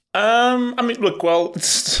I mean, look, well,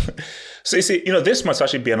 so you see, this must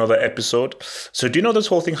actually be another episode. So do you know this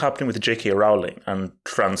whole thing happening with JK Rowling and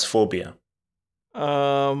transphobia?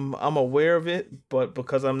 I'm aware of it, but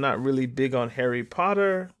because I'm not really big on Harry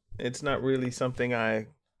Potter, it's not really something I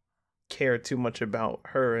care too much about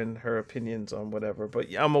her and her opinions on whatever. But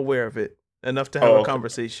yeah, I'm aware of it enough to have a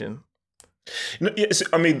conversation. Yes,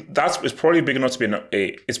 I mean, it's probably big enough to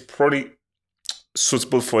be it's probably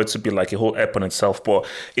suitable for it to be like a whole ep on itself, but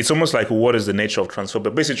it's almost like, what is the nature of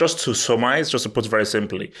transphobia? Basically, just to summarize, just to put it very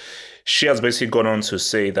simply, she has basically gone on to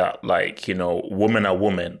say that, like, women are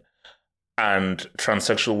women, and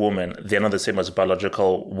transsexual women, they're not the same as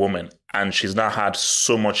biological women. And she's not had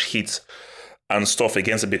so much heat and stuff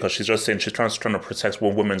against it because she's just saying she's trying to protect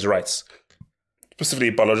women's rights, specifically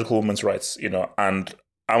biological women's rights, and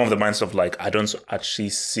I'm of the mindset of, like, I don't actually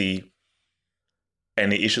see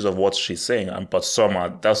any issues of what she's saying, but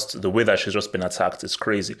somehow that's the way that she's just been attacked is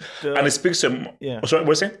crazy. And it speaks to sorry, what are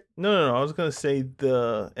you saying? No. I was gonna say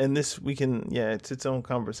it's its own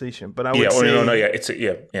conversation. But I would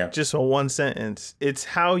say just on one sentence, it's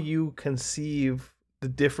how you conceive the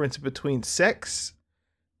difference between sex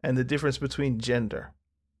and the difference between gender.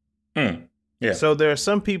 Yeah. So there are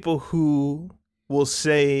some people who will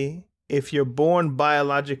say, if you're born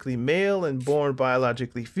biologically male and born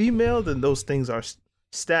biologically female, then those things are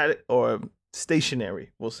static or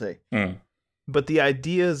stationary, we'll say. But the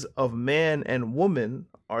ideas of man and woman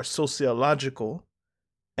are sociological.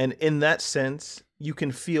 And in that sense, you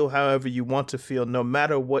can feel however you want to feel, no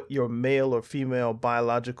matter what your male or female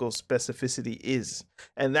biological specificity is.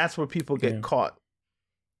 And that's where people get caught.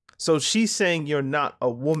 So she's saying you're not a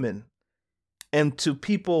woman. And to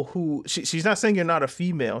people who, she's not saying you're not a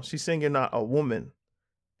female, she's saying you're not a woman.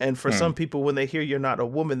 And for some people, when they hear you're not a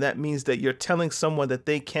woman, that means that you're telling someone that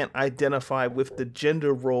they can't identify with the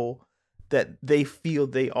gender role that they feel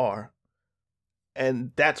they are.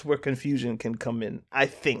 And that's where confusion can come in, I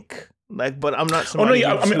think. But I'm not somebody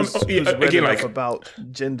who's read enough about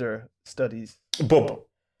gender studies. But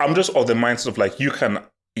I'm just of the mindset of, like, you can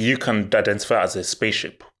identify as a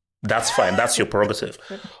spaceship. That's fine. That's your prerogative.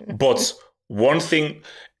 But one thing,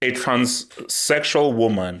 a transsexual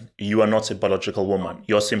woman, you are not a biological woman.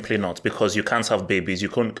 You're simply not, because you can't have babies. You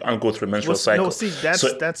can't go through a menstrual cycle. No, see,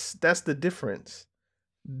 that's the difference.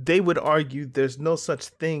 They would argue there's no such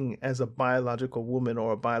thing as a biological woman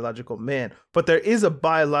or a biological man, but there is a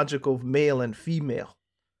biological male and female.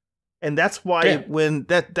 And that's why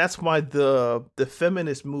that's why the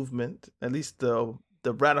feminist movement, at least the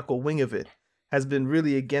radical wing of it, has been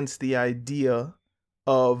really against the idea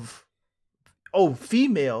of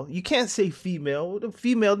female. You can't say female.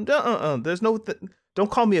 Female, there's no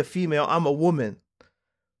don't call me a female. I'm a woman.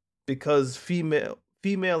 Because female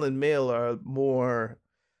and male are more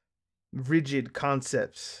rigid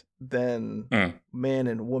concepts than man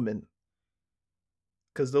and woman.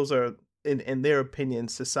 Because those are, in their opinion,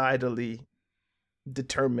 societally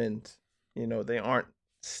determined. They aren't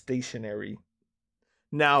stationary.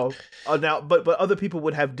 Now, but other people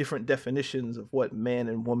would have different definitions of what man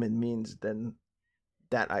and woman means than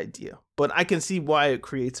that idea. But I can see why it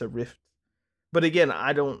creates a rift. But again,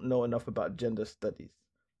 I don't know enough about gender studies.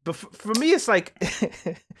 But for me, it's like,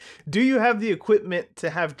 do you have the equipment to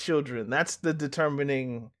have children? That's the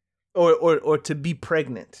determining, or to be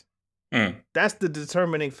pregnant. That's the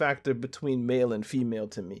determining factor between male and female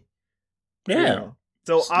to me. Yeah.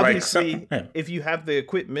 So obviously, if you have the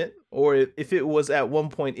equipment, or if it was at one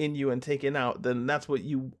point in you and taken out, then that's what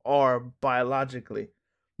you are biologically.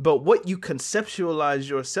 But what you conceptualize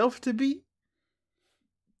yourself to be,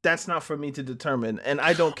 that's not for me to determine. And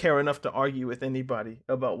I don't care enough to argue with anybody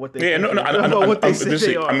about what they say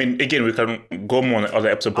they are. I mean, again, we can go more on the other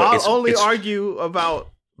episode. But I'll only argue about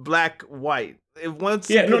black, white. Once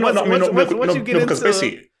you get into, because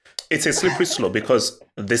basically, it's a slippery slope, because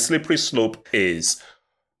the slippery slope is,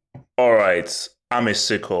 all right, I'm a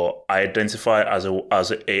sicko. I identify as I'm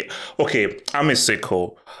a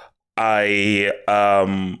sicko. I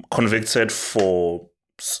am convicted for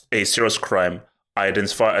a serious crime. I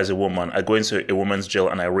identify as a woman. I go into a woman's jail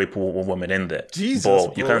and I rape a woman in there. Jesus,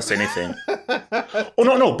 but you can't say anything.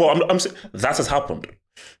 No. But I'm saying that has happened.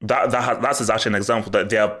 That is actually an example that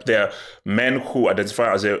there are men who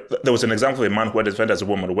identify as there was an example of a man who identified as a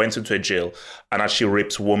woman, went into a jail and actually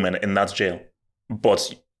raped women in that jail,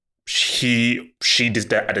 but she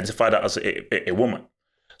identified as a woman.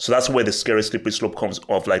 So that's where the scary slippery slope comes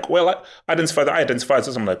of, like, well, I identify as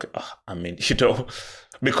this. I'm like,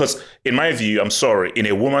 because in my view, I'm sorry, in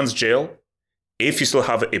a woman's jail, if you still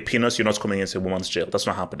have a penis, you're not coming into a woman's jail. That's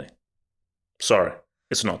not happening. Sorry,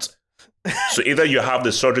 it's not. So either you have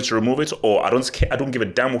the surgery to remove it, or I don't give a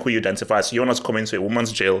damn who you identify as. You're not coming to a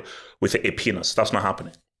woman's jail with a penis. That's not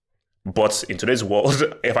happening. But in today's world,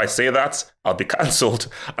 if I say that, I'll be cancelled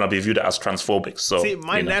and I'll be viewed as transphobic. So see,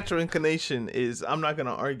 my natural inclination is I'm not going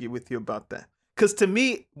to argue with you about that. Because to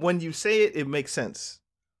me, when you say it, it makes sense.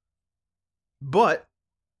 But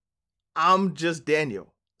I'm just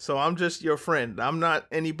Daniel. So I'm just your friend. I'm not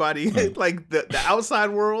anybody like the outside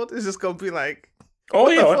world is just going to be like, oh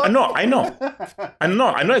yeah, I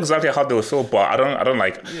know exactly how they'll feel, but I don't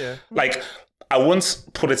like, like, I won't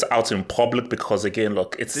put it out in public because, again,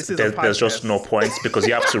 look, there's just no point because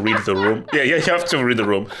you have to read the room. Yeah, you have to read the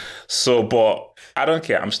room. So, but I don't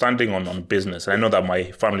care. I'm standing on business, and I know that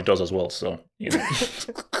my family does as well. So,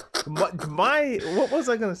 what was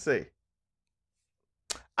I gonna say?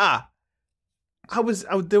 I was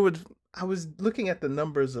looking at the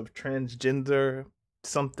numbers of transgender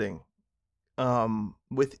something,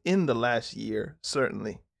 within the last year,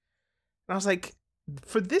 certainly, and I was like,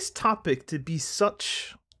 for this topic to be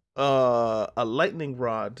such a lightning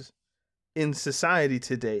rod in society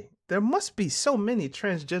today, there must be so many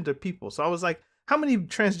transgender people. So I was like, how many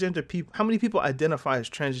people identify as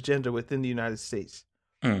transgender within the United States?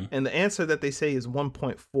 And the answer that they say is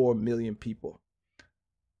 1.4 million people.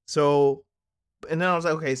 So, and then I was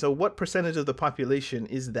like, okay, so what percentage of the population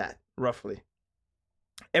is that roughly?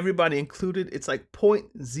 Everybody included, it's like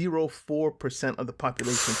 0.04% of the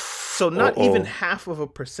population. So not even half of a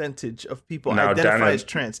percentage of people identify as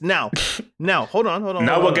trans. Now, hold on.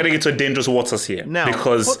 Now we're getting into dangerous waters here. Now,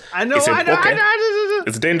 because I know.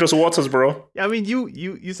 It's dangerous waters, bro. I mean,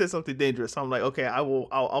 you said something dangerous. So I'm like, okay,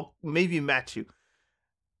 I'll maybe match you.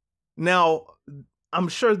 Now, I'm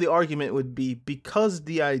sure the argument would be because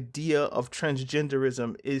the idea of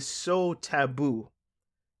transgenderism is so taboo,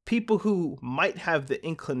 people who might have the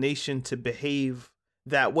inclination to behave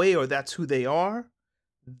that way or that's who they are,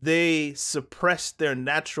 they suppress their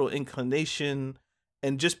natural inclination.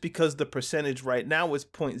 And just because the percentage right now is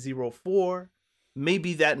 0.04,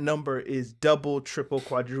 maybe that number is double, triple,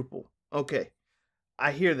 quadruple. Okay,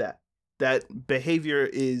 I hear that behavior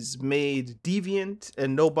is made deviant,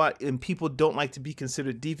 and people don't like to be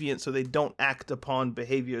considered deviant, so they don't act upon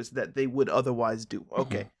behaviors that they would otherwise do.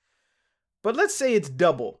 Okay. But let's say it's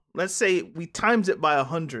double. Let's say we times it by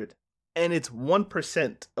 100, and it's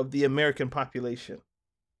 1% of the American population.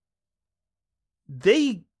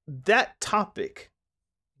 That topic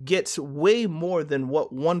gets way more than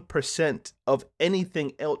what 1% of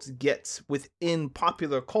anything else gets within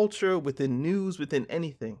popular culture, within news, within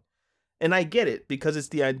anything. And I get it, because it's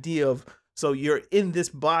the idea of, so you're in this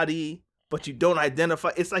body, but you don't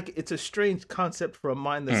identify. It's like, it's a strange concept for a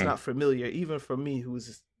mind that's not familiar, even for me,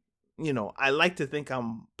 who's, I like to think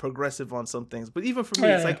I'm progressive on some things, but even for me,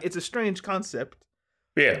 it's like, it's a strange concept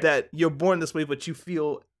that you're born this way, but you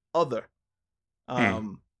feel other.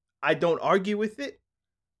 I don't argue with it.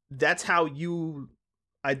 That's how you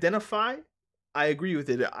identify. I agree with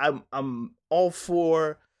it. I'm all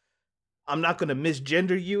for, I'm not going to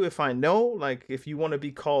misgender you if I know, like, if you want to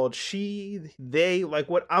be called she, they, like,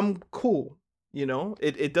 what, I'm cool.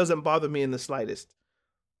 It doesn't bother me in the slightest.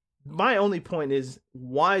 My only point is,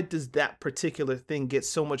 why does that particular thing get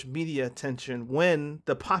so much media attention when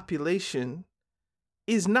the population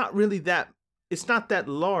is not really it's not that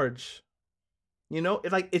large?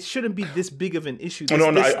 It shouldn't be this big of an issue.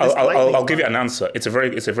 I'll give you an answer. It's a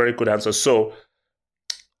very good answer. So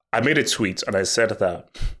I made a tweet and I said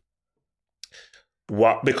that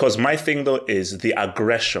because my thing though is the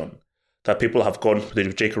aggression that people have gone with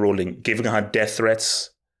JK Rowling, giving her death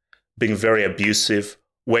threats, being very abusive,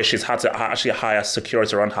 where she's had to actually hire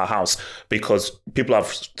security around her house because people have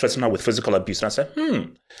threatened her with physical abuse. And I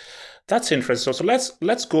said, that's interesting. So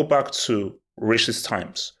let's go back to racist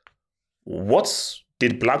times.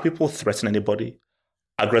 Did black people threaten anybody?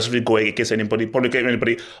 Aggressively go against anybody? Probably against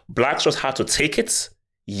anybody? Blacks just had to take it,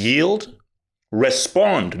 yield,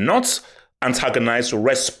 respond, not antagonize,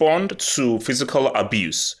 respond to physical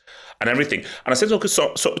abuse and everything. And I said, okay,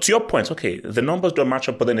 so to your point, okay, the numbers don't match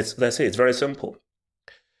up, but then it's very simple.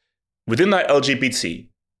 Within that LGBT,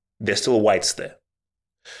 there's still whites there.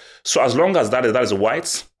 So as long as that is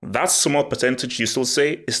whites, that small percentage you still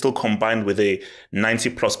say is still combined with a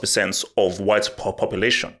 90+% of white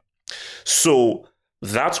population. So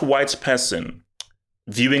that white person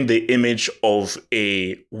viewing the image of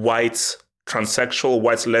a white transsexual,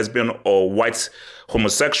 white lesbian, or white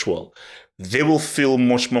homosexual, they will feel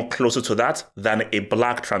much more closer to that than a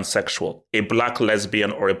black transsexual, a black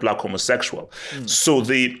lesbian, or a black homosexual. So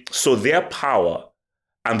their power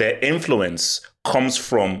and their influence comes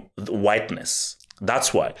from the whiteness.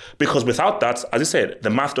 That's why. Because without that, as I said, the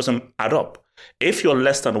math doesn't add up. If you're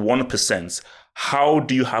less than 1%, how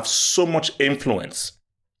do you have so much influence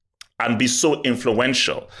and be so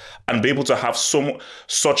influential and be able to have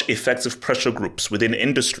such effective pressure groups within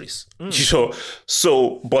industries? But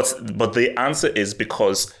the answer is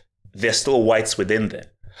because there's still whites within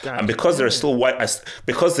there. Gotcha. And because there are still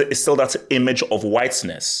because there is still that image of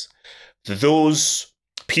whiteness, those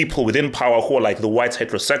people within power who are like the white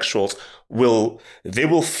heterosexuals will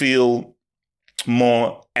feel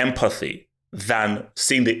more empathy than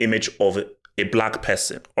seeing the image of a black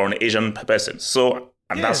person or an Asian person. So,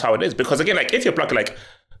 and that's how it is. Because again, like if you're black, like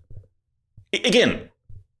again,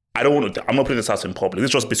 I'm not putting this out in public.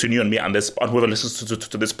 It's just between you and me and whoever listens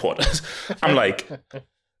to this pod. I'm like,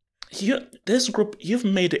 this group, you've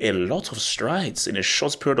made a lot of strides in a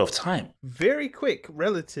short period of time. Very quick,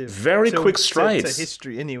 quick strides to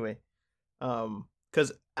history, anyway.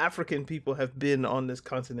 Because African people have been on this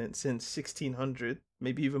continent since 1600,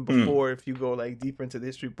 maybe even before, if you go like deeper into the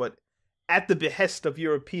history. But at the behest of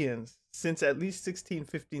Europeans, since at least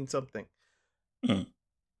 1615 something,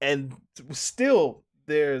 and still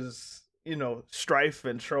there's strife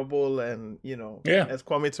and trouble, and as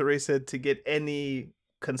Kwame Ture said, to get any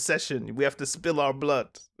concession, we have to spill our blood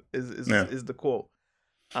is the quote.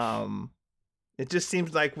 It just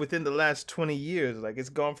seems like within the last 20 years, like it's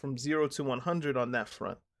gone from 0 to 100 on that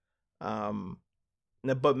front.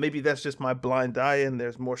 But maybe that's just my blind eye, and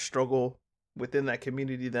there's more struggle within that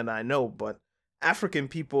community than I know. But African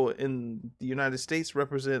people in the United States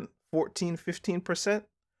represent 15%.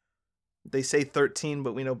 They say 13,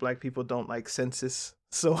 but we know black people don't like census.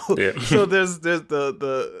 So there's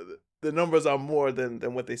the numbers are more than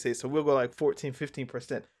what they say. So we'll go like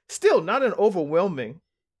 15%. Still not an overwhelming,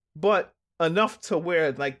 but enough to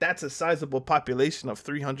where like that's a sizable population of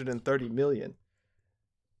 330 million.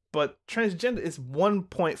 But transgender is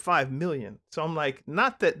 1.5 million. So I'm like,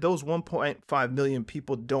 not that those 1.5 million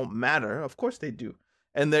people don't matter. Of course they do.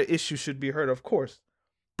 And their issue should be heard, of course.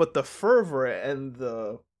 But the fervor and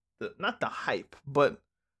the not the hype, but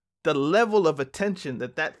the level of attention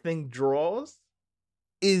that thing draws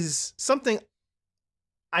is something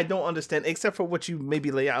I don't understand, except for what you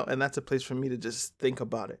maybe lay out. And that's a place for me to just think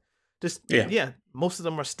about it. Most of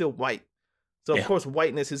them are still white. So of course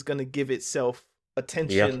whiteness is going to give itself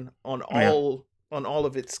attention on all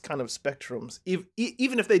of its kind of spectrums.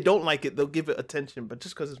 Even if they don't like it, they'll give it attention, but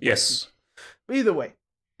just because it's white. But either way,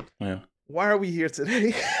 why are we here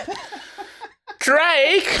today?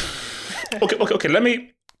 Drake. Okay. Let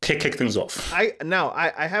me kick things off. I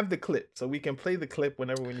have the clip, so we can play the clip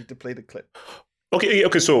whenever we need to play the clip.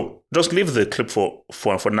 Okay. So just leave the clip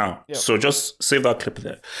for now. Yep. So just save that clip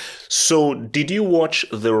there. So did you watch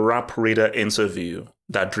the Rap Radar interview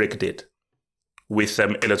that Drake did with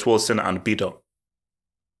Elliot Wilson and B-Dog?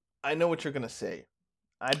 I know what you're gonna say.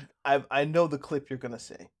 I know the clip you're gonna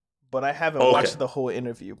say, but I haven't watched the whole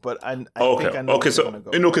interview. But I think I know where you're gonna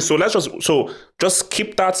go. Okay, so let's just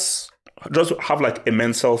keep that. Just have like a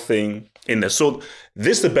mental thing in there. So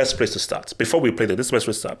this is the best place to start. Before we play this is the best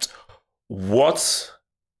place to start. What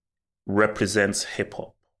represents hip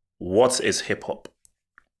hop? What is hip hop?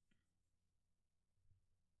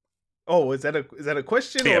 Oh, is that a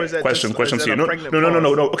question, or is that question to you? No.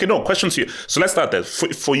 Okay, no, question to you. So let's start there.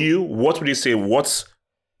 For you, what would you say? What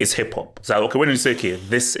is hip hop? Is that okay? When you say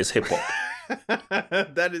this is hip hop?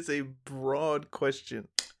 That is a broad question.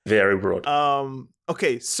 Very broad.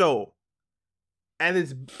 Okay, so at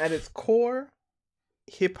its core,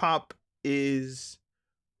 hip hop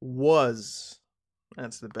was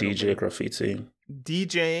that's the better DJ word. graffiti.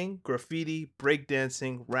 DJing, graffiti,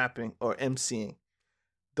 breakdancing, rapping, or MCing.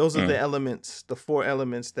 Those are the elements, the 4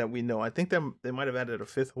 elements that we know. I think they might have added a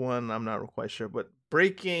 5th one. I'm not quite sure. But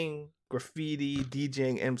breaking, graffiti,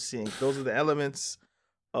 DJing, MCing, those are the elements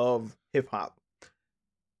of hip hop.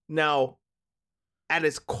 Now, at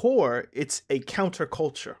its core, it's a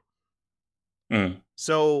counterculture.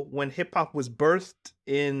 So when hip hop was birthed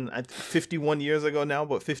in 51 years ago now,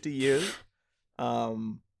 but 50 years,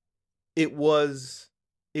 it was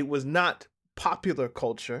not popular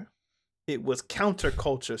culture. It was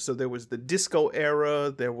counterculture. So there was the disco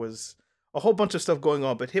era. There was a whole bunch of stuff going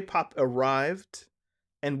on. But hip hop arrived,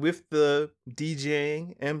 and with the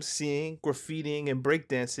DJing, MCing, graffitiing, and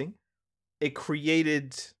breakdancing, it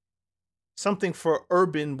created something for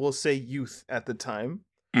urban, we'll say, youth at the time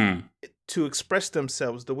to express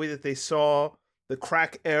themselves the way that they saw the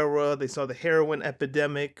crack era. They saw the heroin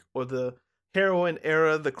epidemic, or the heroin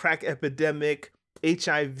era, the crack epidemic,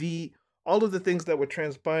 HIV. All of the things that were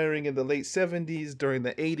transpiring in the late 70s, during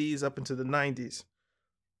the 80s, up into the 90s.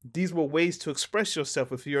 these were ways to express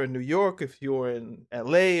yourself. If you're in New York, if you're in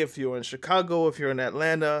LA, if you're in Chicago, if you're in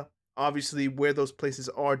Atlanta, obviously where those places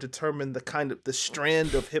are determine the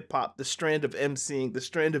strand of hip hop, the strand of MCing, the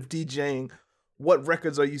strand of DJing, what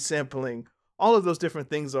records are you sampling? All of those different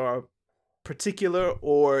things are particular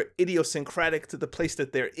or idiosyncratic to the place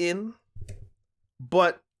that they're in,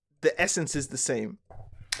 but the essence is the same.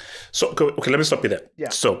 So, okay, let me stop you there. Yeah.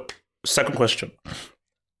 So, second question.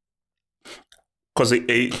 Because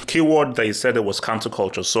a keyword that you said it was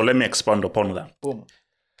counterculture. So let me expand upon that. Boom.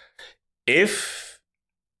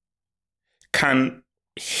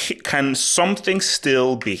 Can something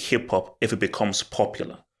still be hip hop if it becomes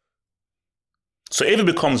popular? So if it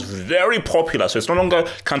becomes very popular, so it's no longer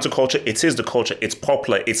counterculture, it is the culture, it's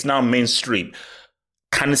popular, it's now mainstream,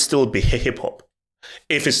 can it still be hip hop?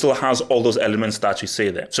 If it still has all those elements that you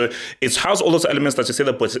say there. So it has all those elements that you say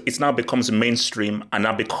there, but it now becomes mainstream and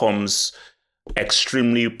now becomes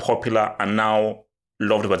extremely popular and now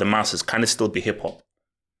loved by the masses. Can it still be hip hop?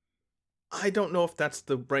 I don't know if that's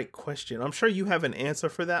the right question. I'm sure you have an answer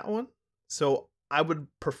for that one. So I would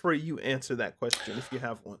prefer you answer that question if you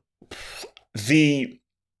have one. The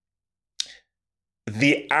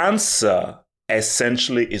answer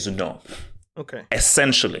essentially is no. Okay.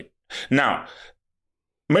 Essentially. Now,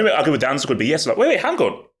 maybe I'll give the answer could be yes. Like, wait, hang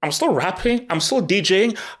on. I'm still rapping. I'm still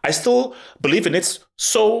DJing. I still believe in it.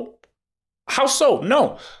 So, how so?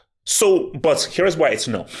 No. So, but here's why it's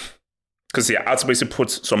no. Because yeah, I had to basically put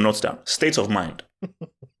some notes down. State of mind.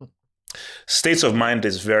 State of mind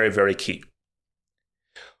is very, very key.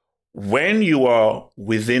 When you are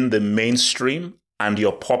within the mainstream and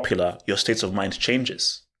you're popular, your state of mind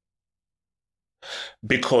changes.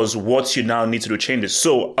 Because what you now need to do changes.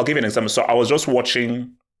 So I'll give you an example. So I was just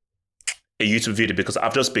watching a YouTube video because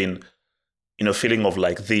I've just been, feeling of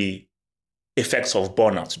like the effects of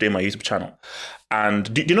burnout doing my YouTube channel.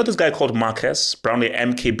 And do you know this guy called Marcus Brownlee,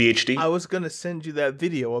 MKBHD? I was going to send you that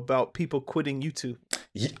video about people quitting YouTube.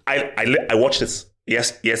 I watched this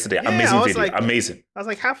yesterday. Yeah, amazing video. Like, amazing. I was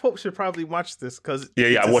like, Half Hope should probably watch this because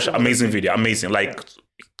I watched amazing video. Amazing. Like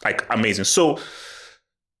amazing. So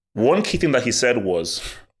one key thing that he said was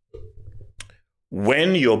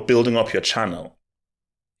when you're building up your channel,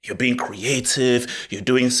 you're being creative, you're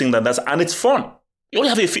doing things like that, and it's fun. You only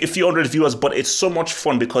have a few hundred viewers, but it's so much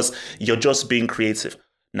fun because you're just being creative.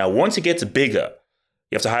 Now, once you get bigger,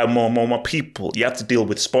 you have to hire more people. You have to deal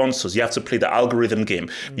with sponsors. You have to play the algorithm game.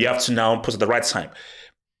 Mm-hmm. You have to now put at the right time.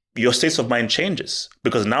 Your state of mind changes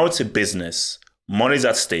because now it's a business. Money's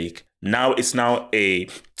at stake. Now it's a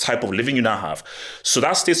type of living you now have. So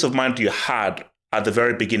that state of mind you had at the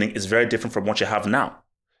very beginning is very different from what you have now.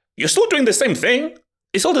 You're still doing the same thing.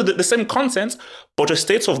 It's all the same content, but your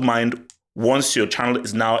state of mind, once your channel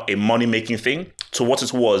is now a money-making thing, to what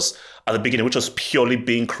it was at the beginning, which was purely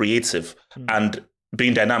being creative and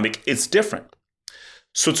being dynamic, it's different.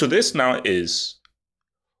 So to this now is,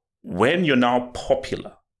 when you're now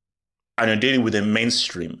popular and you're dealing with the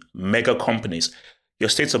mainstream, mega companies, your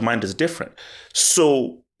state of mind is different.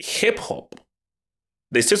 So hip-hop,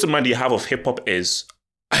 the state of mind you have of hip-hop is,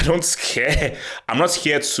 I don't care. I'm not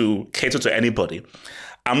here to cater to anybody.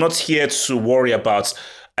 I'm not here to worry about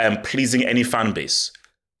pleasing any fan base.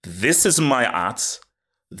 This is my art.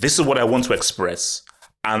 This is what I want to express.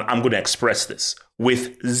 And I'm going to express this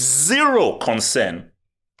with zero concern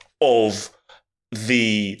of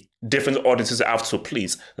the different audiences I have to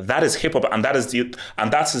please. That is hip hop, and that is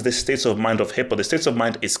the state of mind of hip hop. The state of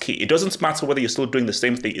mind is key. It doesn't matter whether you're still doing the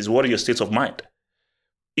same thing. It's what are your states of mind?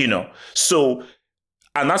 So,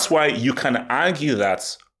 and that's why you can argue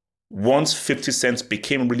that once 50 Cent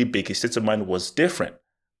became really big, his state of mind was different.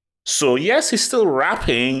 So yes, he's still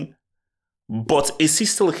rapping, but is he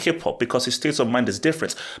still hip hop? Because his state of mind is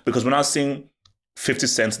different. Because we're now seeing 50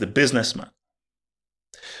 Cent, the businessman.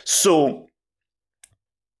 So,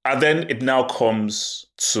 and then it now comes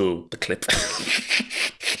to the clip.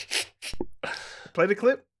 Play the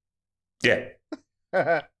clip? Yeah.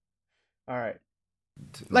 All right.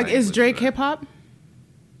 Like, is Drake hip hop?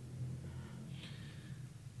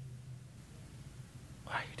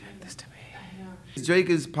 Why are you doing this to me? Drake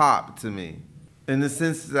is pop to me. In the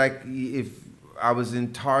sense, like, if I was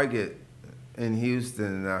in Target in Houston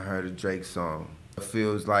and I heard a Drake song, it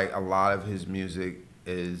feels like a lot of his music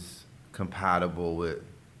is compatible with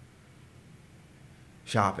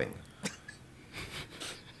shopping.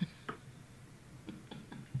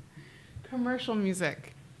 Commercial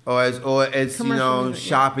music. Or it's Commercial music,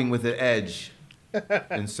 shopping with an edge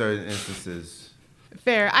in certain instances.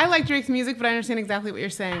 Fair. I like Drake's music, but I understand exactly what you're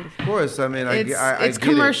saying. Of course. I mean, I it's get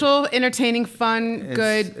commercial, entertaining, fun,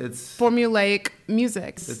 good, it's formulaic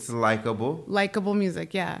music. It's likable. Likable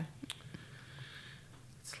music, yeah.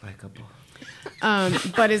 It's likable.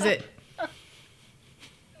 But is it?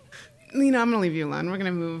 I'm gonna leave you alone. We're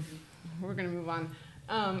gonna move on.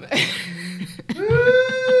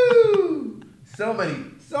 Woo!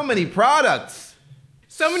 So many products.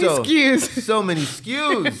 So many SKUs. So many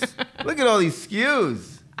SKUs. Look at all these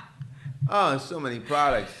SKUs. Oh, so many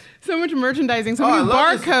products. So much merchandising. So many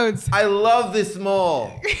barcodes. I love this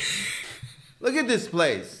mall. Look at this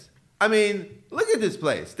place. I mean, look at this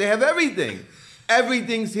place. They have everything.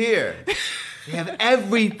 Everything's here. They have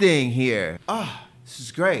everything here. Oh, this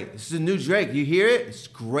is great. This is a new Drake. You hear it? It's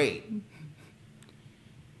great.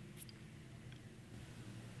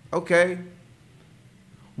 Okay.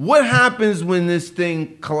 What happens when this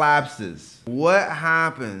thing collapses? What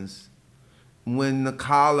happens when the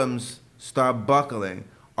columns start buckling?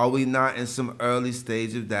 Are we not in some early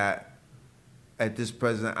stage of that at this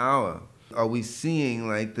present hour? Are we seeing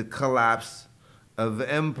like the collapse of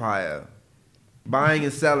the empire? Buying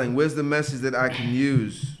and selling, where's the message that I can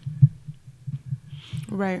use?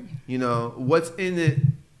 Right. What's in it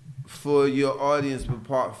for your audience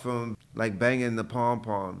apart from like banging the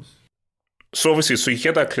pom-poms? So obviously, so you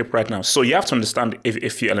hear that clip right now. So you have to understand a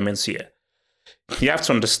few elements here. You have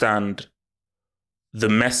to understand the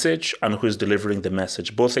message and who is delivering the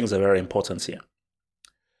message. Both things are very important here.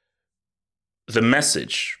 The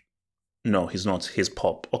message, no, he's not. He's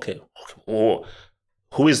pop. Okay. Oh,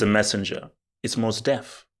 who is the messenger? It's Mos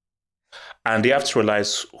Def. And they have to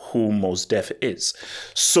realize who Mos Def is.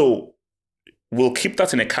 So we'll keep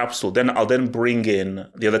that in a capsule. Then I'll bring in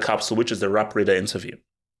the other capsule, which is the Rap Radar interview.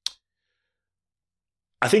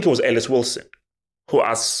 I think it was Ellis Wilson who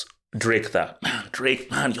asked Drake that,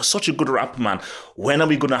 Drake, man, you're such a good rapper, man. When are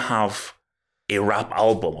we going to have a rap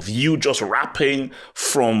album of you just rapping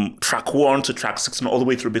from track 1 to track 6 and all the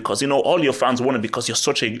way through? Because, all your fans want it because you're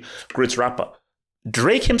such a great rapper.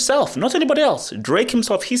 Drake himself, not anybody else. Drake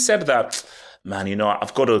himself, he said that, man,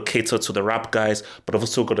 I've got to cater to the rap guys, but I've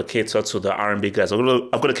also got to cater to the R&B guys. I've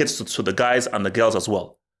got to cater to the guys and the girls as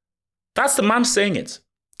well. That's the man saying it.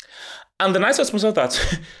 And the nicest part of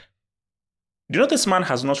that, this man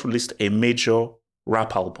has not released a major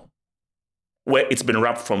rap album where it's been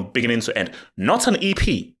rapped from beginning to end. Not an EP,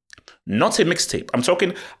 not a mixtape. I'm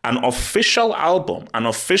talking an official album, an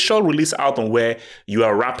official release album where you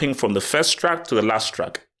are rapping from the first track to the last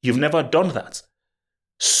track. You've never done that.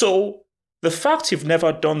 So the fact you've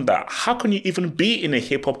never done that, how can you even be in a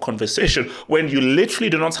hip-hop conversation when you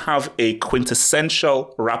literally do not have a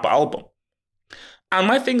quintessential rap album? And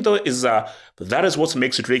my thing, though, is that is what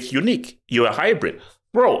makes Drake unique. You're a hybrid.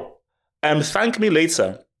 Bro, Thank Me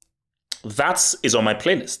Later, that is on my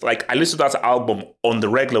playlist. Like, I listen to that album on the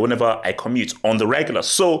regular whenever I commute, on the regular.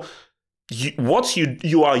 So you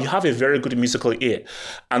have a very good musical ear.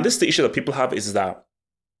 And this is the issue that people have, is that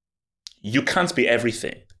you can't be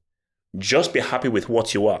everything. Just be happy with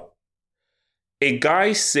what you are. A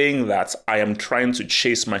guy saying that I am trying to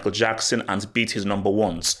chase Michael Jackson and beat his number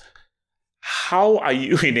ones. How are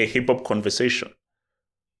you in a hip-hop conversation?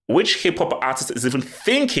 Which hip-hop artist is even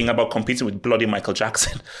thinking about competing with bloody Michael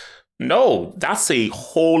Jackson? No, that's a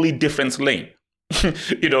wholly different lane.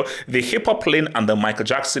 The hip-hop lane and the Michael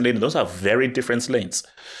Jackson lane, those are very different lanes.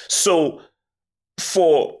 So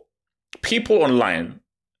for people online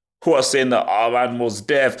who are saying that, oh man, Mos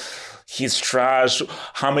Def, he's trash,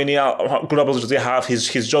 how many good albums does he have? He's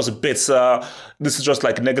just bitter. This is just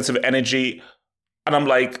like negative energy. And I'm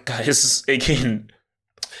like, guys, again,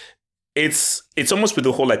 it's almost with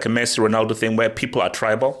the whole like a Messi Ronaldo thing where people are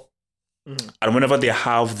tribal. Mm-hmm. And whenever they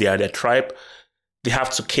have their tribe, they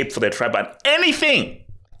have to cape for their tribe. And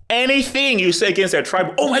anything you say against their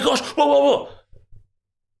tribe, oh my gosh, whoa.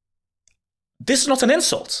 This is not an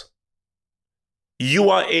insult.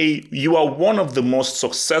 You are one of the most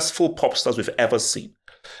successful pop stars we've ever seen.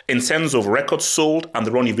 In terms of records sold and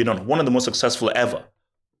the run you've been on, one of the most successful ever.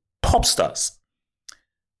 Pop stars.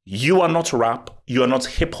 You are not rap, you are not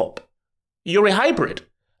hip hop. You're a hybrid.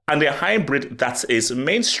 And a hybrid that is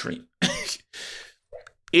mainstream.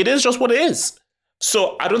 It is just what it is.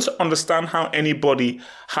 So I don't understand how anybody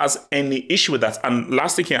has any issue with that. And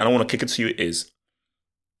last thing here, I don't want to kick it to you, is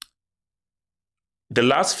the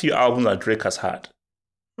last few albums that Drake has had,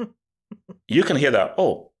 you can hear that,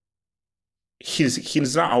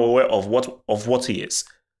 he's not aware of what he is.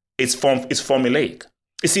 It's formulaic.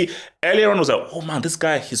 You see, earlier on was like, oh man, this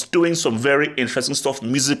guy, he's doing some very interesting stuff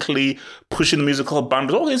musically, pushing the musical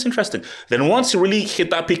boundaries. Oh, it's interesting. Then once you really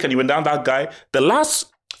hit that peak and you went down that guy, the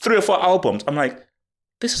last 3 or 4 albums, I'm like,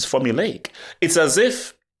 this is formulaic. It's as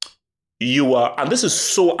if you are, and this is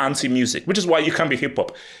so anti-music, which is why you can't be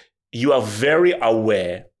hip-hop. You are very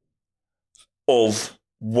aware of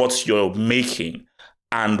what you're making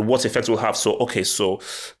and what effects will have. So, okay, so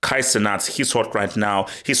Kai Cenat, he's hot right now.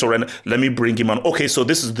 He's already, let me bring him on. Okay, so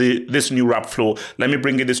this is this new rap flow. Let me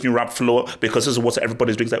bring in this new rap flow because this is what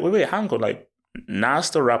everybody's doing. It's like, wait, hang on. Like, Nas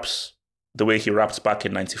still raps the way he rapped back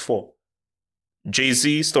in 94.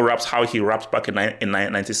 Jay-Z still raps how he rapped back in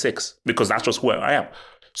 96 because that's just who I am.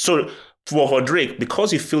 So for Drake,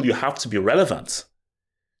 because you feel you have to be relevant,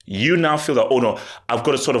 you now feel that, oh no, I've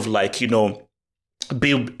got to sort of like,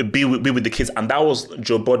 be with the kids. And that was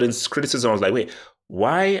Joe Budden's criticism. I was like, wait,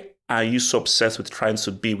 why are you so obsessed with trying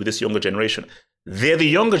to be with this younger generation? They're the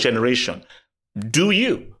younger generation. Do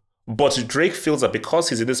you? But Drake feels that because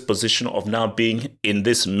he's in this position of now being in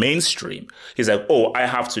this mainstream, he's like, oh, I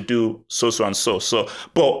have to do so and so. So,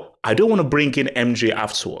 but I don't want to bring in MJ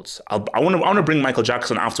afterwards. I want to bring Michael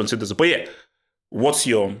Jackson afterwards. But yeah, what's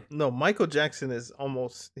your... No, Michael Jackson is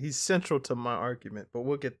he's central to my argument, but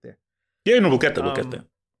we'll get there. Yeah, no, we'll get there. We'll get there.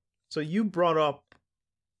 So you brought up,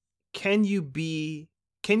 can you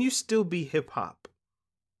still be hip hop?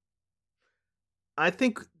 I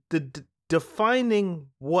think defining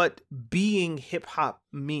what being hip hop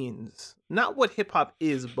means, not what hip hop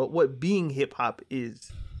is, but what being hip hop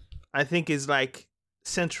is, I think is like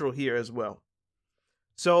central here as well.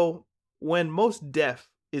 So when Mos Def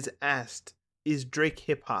is asked, is Drake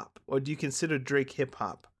hip hop, or do you consider Drake hip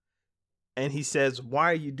hop? And he says,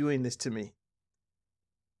 why are you doing this to me?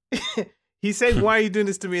 He's saying, why are you doing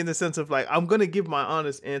this to me, in the sense of like, I'm going to give my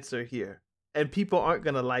honest answer here and people aren't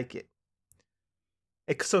going to like it.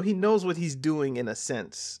 So he knows what he's doing, in a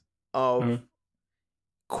sense of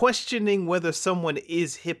questioning whether someone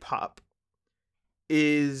is hip hop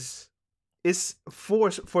is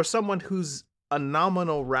for someone who's a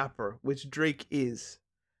nominal rapper, which Drake is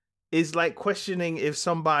like questioning if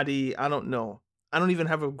somebody, I don't know. I don't even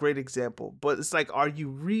have a great example, but it's like, are you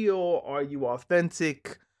real? Are you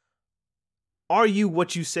authentic? Are you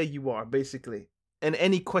what you say you are, basically? And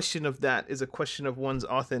any question of that is a question of one's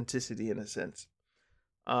authenticity, in a sense.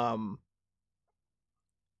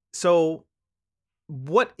 So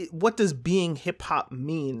what does being hip hop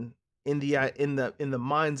mean in the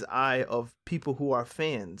mind's eye of people who are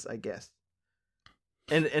fans, I guess?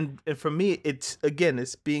 And for me, it's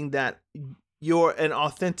being that you're an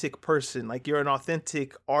authentic person, like you're an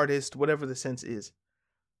authentic artist, whatever the sense is.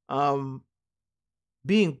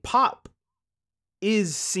 Being pop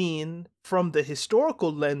is seen from the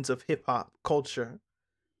historical lens of hip hop culture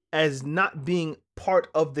as not being part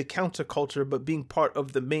of the counterculture, but being part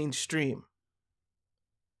of the mainstream.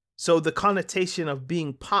 So the connotation of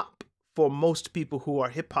being pop for most people who are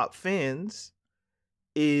hip hop fans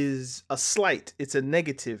is a slight. It's a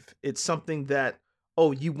negative. It's something that,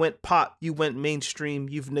 oh, you went pop, you went mainstream,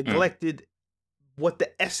 you've neglected what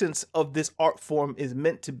the essence of this art form is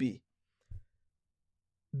meant to be.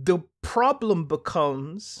 The problem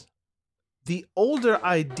becomes the older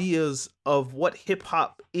ideas of what hip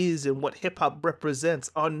hop is and what hip hop represents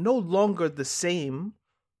are no longer the same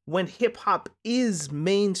when hip hop is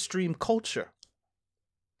mainstream culture.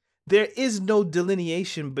 There is no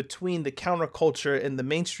delineation between the counterculture and the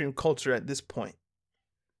mainstream culture at this point.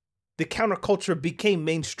 The counterculture became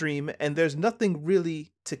mainstream, and there's nothing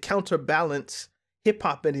really to counterbalance hip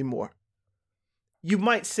hop anymore. You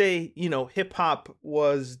might say, hip hop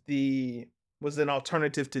was an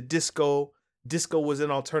alternative to disco. Disco was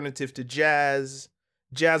an alternative to jazz.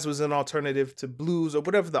 Jazz was an alternative to blues, or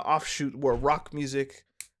whatever the offshoot were, rock music,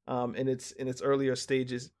 in its earlier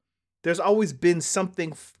stages. There's always been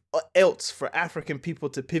something else for African people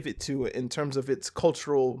to pivot to in terms of its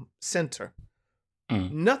cultural center.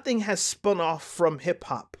 Nothing has spun off from hip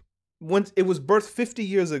hop. Once it was birthed 50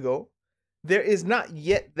 years ago, there is not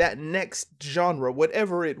yet that next genre,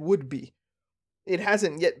 whatever it would be. It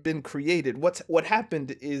hasn't yet been created. What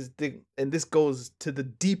happened is and this goes to the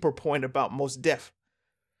deeper point about Mos Def,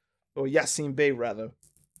 or Yasiin Bey rather.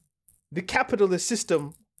 The capitalist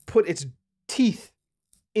system put its teeth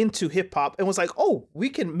into hip hop and was like, oh, we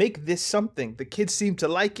can make this something. The kids seem to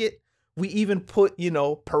like it. We even put,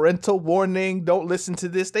 parental warning, don't listen to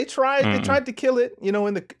this. They tried to kill it,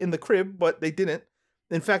 in the crib, but they didn't.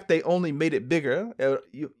 In fact, they only made it bigger.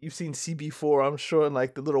 You've seen CB4, I'm sure, and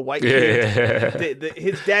like the little white kid.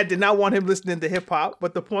 His dad did not want him listening to hip hop,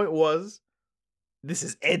 but the point was, this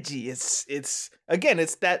is edgy. It's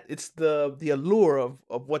the allure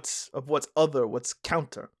of what's other, what's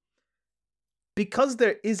counter. Because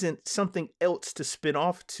there isn't something else to spin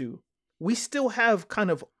off to, we still have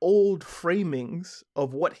kind of old framings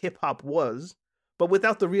of what hip hop was, but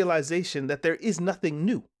without the realization that there is nothing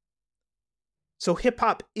new. So hip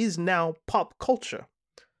hop is now pop culture.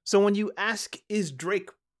 So when you ask, is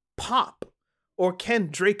Drake pop, or can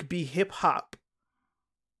Drake be hip hop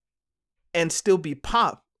and still be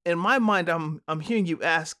pop? In my mind, I'm hearing you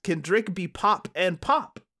ask, can Drake be pop and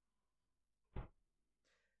pop?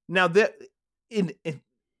 Now that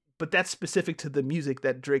but that's specific to the music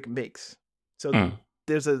that Drake makes. So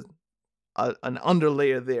there's an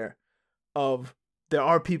underlayer there of there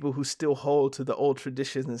are people who still hold to the old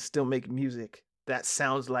traditions and still make music that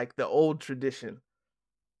sounds like the old tradition.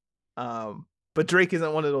 But Drake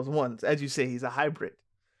isn't one of those ones. As you say, he's a hybrid.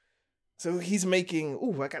 So he's making,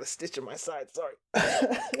 I got a stitch in my side, sorry.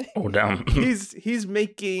 Oh, damn. He's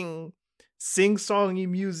making sing-songy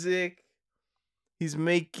music. He's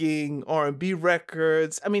making R&B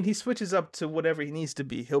records. I mean, he switches up to whatever he needs to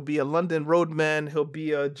be. He'll be a London roadman. He'll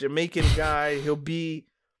be a Jamaican guy. He'll be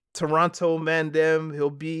Toronto Mandem. He'll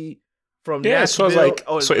be from Nashville. So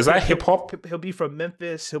I was so is that hip hop? He'll be from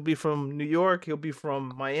Memphis. He'll be from New York. He'll be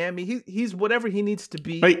from Miami. He's whatever he needs to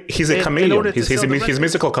be. He's a chameleon. He's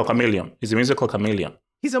musical chameleon. He's a musical chameleon.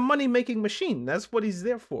 He's a money-making machine. That's what he's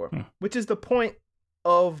there for, which is the point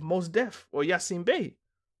of Mos Def or Yasiin Bey.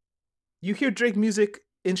 You hear Drake music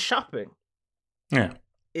in shopping. Yeah.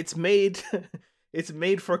 It's made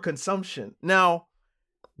for consumption. Now,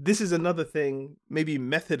 this is another thing, maybe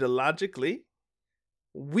methodologically.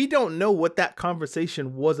 We don't know what that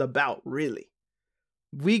conversation was about, really.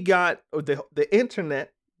 The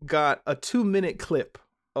internet got a 2-minute clip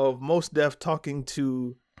of Mos Def talking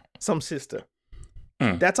to some sister.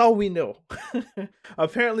 That's all we know.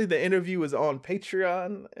 Apparently, the interview is on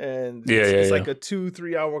Patreon, and it's like a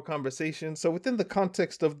 2-3 hour conversation. So within the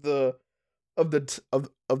context of the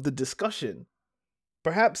discussion,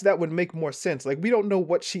 perhaps that would make more sense. Like, we don't know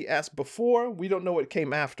what she asked before. We don't know what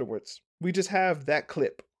came afterwards. We just have that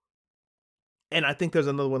clip. And I think there's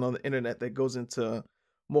another one on the internet that goes into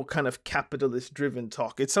more kind of capitalist-driven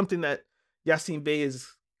talk. It's something that Yasiin Bey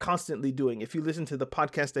is constantly doing. If you listen to the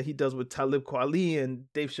podcast that he does with Talib Kweli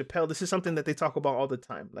and Dave Chappelle, this is something that they talk about all the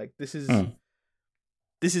time. Like, this is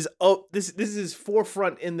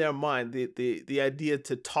forefront in their mind, the idea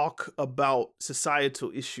to talk about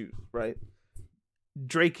societal issues, right?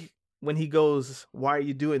 Drake, when he goes, "Why are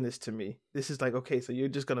you doing this to me?" This is like, okay, so you're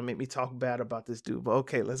just gonna make me talk bad about this dude, but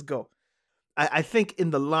okay, let's go. I think in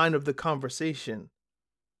the line of the conversation,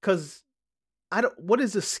 because what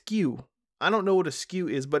is a skew? I don't know what a skew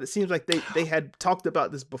is, but it seems like they had talked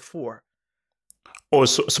about this before. Oh,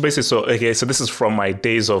 so basically, so this is from my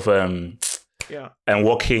days of and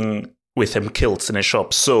working with kilts in a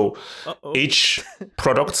shop. So each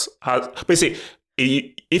product has basically,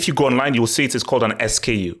 if you go online, you'll see it's called an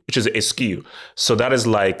SKU, which is a SKU. So that is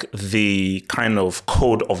like the kind of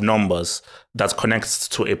code of numbers that connects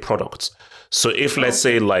to a product. So if let's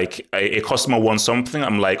say like a customer wants something,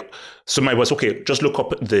 I'm like, so my boss, okay, just look up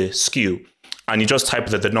the SKU, and you just type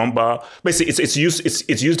the number. Basically, it's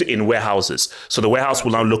used in warehouses. So the warehouse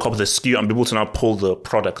will now look up the SKU and be able to now pull the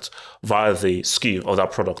product via the SKU of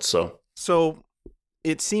that product. So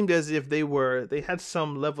it seemed as if they had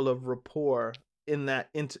some level of rapport in that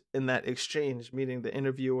exchange, meeting the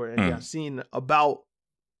interviewer and Yasiin, about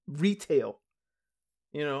retail,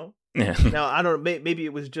 you know. Yeah. Now, I don't know, maybe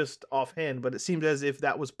it was just offhand, but it seemed as if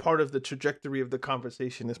that was part of the trajectory of the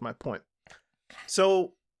conversation, is my point.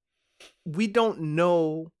 So we don't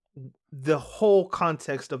know the whole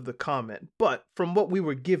context of the comment, but from what we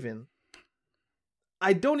were given,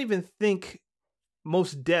 I don't even think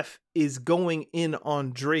Mos Def is going in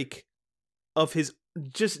on Drake of his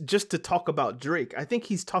just to talk about Drake. I think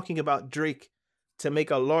he's talking about Drake to make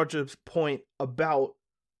a larger point about,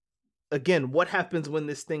 again, what happens when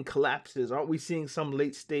this thing collapses? Aren't we seeing some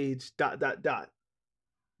late stage ...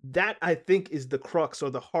 That, I think, is the crux or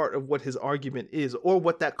the heart of what his argument is, or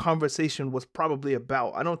what that conversation was probably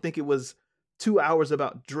about. I don't think it was 2 hours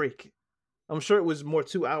about Drake. I'm sure it was more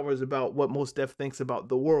 2 hours about what Mos Def thinks about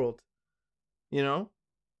the world, you know?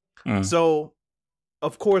 So,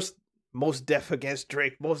 of course, Mos Def against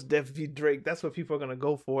Drake, Mos Def v. Drake, that's what people are going to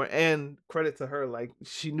go for. And credit to her, like,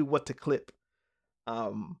 she knew what to clip.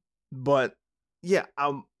 But yeah,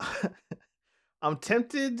 I'm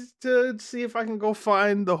tempted to see if I can go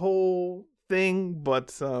find the whole thing,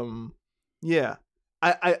 but yeah,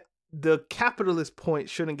 the capitalist point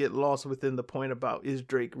shouldn't get lost within the point about, is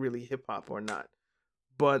Drake really hip hop or not?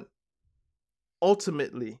 But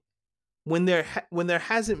ultimately, when there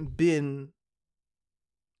hasn't been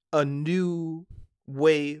a new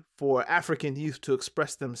way for African youth to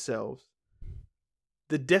express themselves,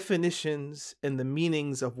 the definitions and the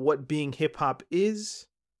meanings of what being hip hop is,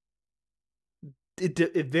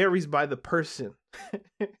 it varies by the person.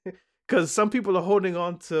 Because some people are holding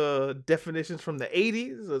on to definitions from the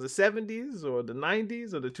 80s or the 70s or the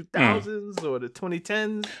 90s or the 2000s or the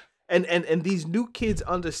 2010s. And these new kids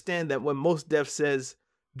understand that when Mos Def says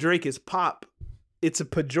Drake is pop, it's a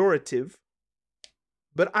pejorative.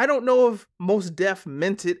 But I don't know if Mos Def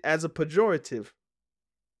meant it as a pejorative.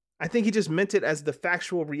 I think he just meant it as the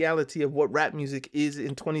factual reality of what rap music is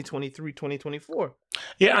in 2023, 2024.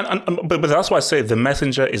 Yeah, but that's why I say the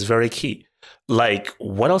messenger is very key. Like,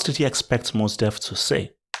 what else did he expect Mos Def to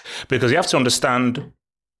say? Because you have to understand,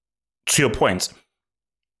 to your point,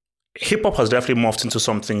 hip-hop has definitely morphed into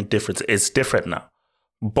something different. It's different now.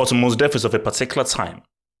 But Mos Def is of a particular time.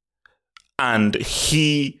 And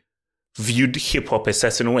he viewed hip-hop a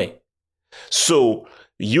certain way. So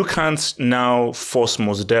you can't now force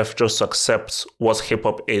Mos Def just to accept what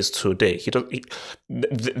hip-hop is today.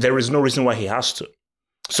 There is no reason why he has to.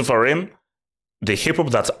 So for him, the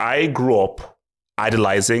hip-hop that I grew up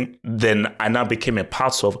idolizing, then I now became a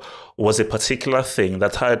part of, was a particular thing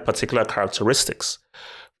that had particular characteristics.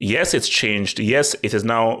 Yes, it's changed. Yes, it is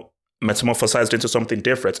now metamorphosized into something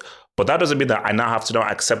different. But that doesn't mean that I now have to now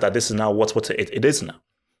accept that this is now what it is now.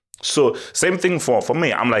 So same thing for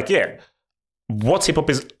me. I'm like, yeah, what hip hop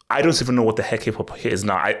is, I don't even know what the heck hip hop is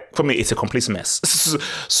now. For me, it's a complete mess.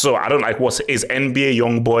 So I don't like what is NBA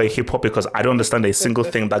YoungBoy hip hop, because I don't understand a single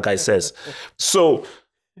thing that guy says. So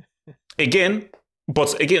again,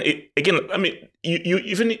 I mean, you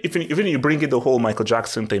even you bring in the whole Michael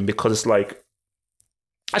Jackson thing, because it's like,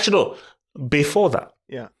 actually no, before that.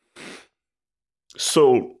 Yeah.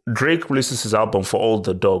 So Drake releases his album For All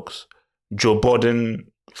the Dogs. Joe Budden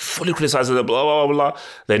fully criticizes it, blah, blah, blah, blah.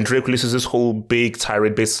 Then Drake releases this whole big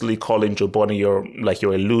tirade basically calling Joe Budden, you're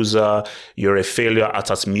a loser, you're a failure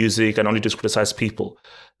at music, and only just criticize people.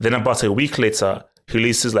 Then about a week later, he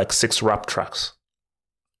releases like 6 rap tracks.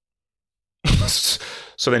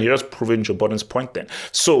 So then you're just proving Joe Budden's point then.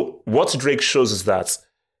 So what Drake shows is that,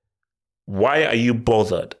 why are you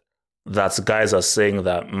bothered that guys are saying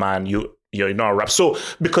that, man, you're not a rap? So,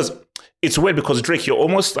 because it's weird, because Drake, you're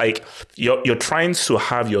almost like, you're trying to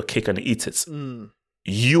have your cake and eat it.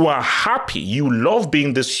 You are happy. You love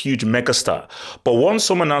being this huge megastar. But once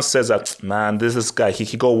someone else says that, man, this guy,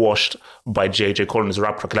 he got washed by JK Rowling his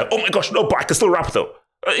rap track, like, oh my gosh, no, but I can still rap though.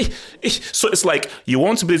 So it's like, you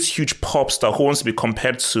want to be this huge pop star who wants to be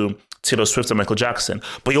compared to Taylor Swift and Michael Jackson,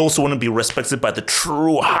 but you also want to be respected by the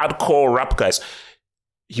true hardcore rap guys.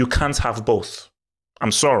 You can't have both.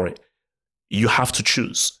 I'm sorry. You have to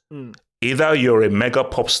choose. Either you're a mega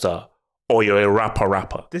pop star or you're a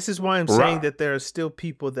rapper. This is why I'm saying that there are still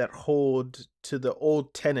people that hold to the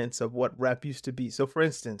old tenets of what rap used to be. So for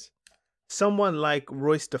instance, someone like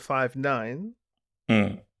Royce da 5'9"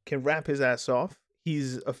 can rap his ass off.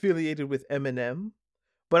 He's affiliated with Eminem,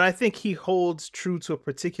 but I think he holds true to a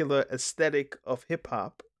particular aesthetic of hip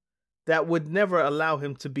hop that would never allow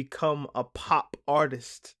him to become a pop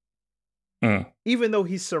artist. Even though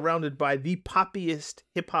he's surrounded by the poppiest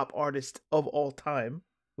hip hop artist of all time,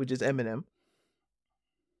 which is Eminem,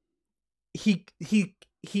 he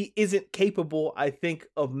isn't capable, I think,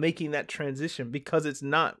 of making that transition, because it's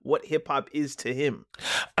not what hip hop is to him.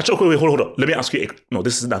 Actually, wait, hold on. Let me ask you.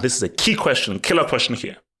 This is a key question, killer question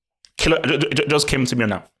here. It just came to me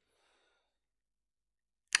now.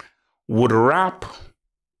 Would rap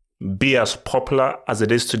be as popular as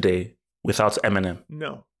it is today without Eminem?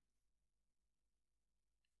 No.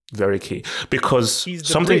 Very key, because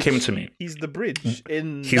something came to me. He's the bridge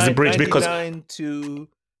in he's the bridge because 99 to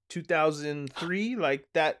 2003, like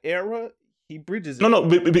that era. He bridges it. No,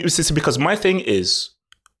 because my thing is,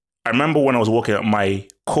 I remember when I was working at my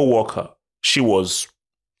co-worker, she was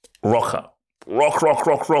rocker, rock.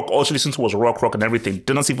 All she listened to was rock, and everything.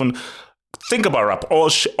 Didn't even think about rap.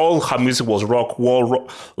 All her music was rock,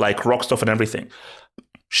 like rock stuff and everything.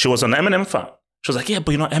 She was an Eminem fan. She was like, yeah,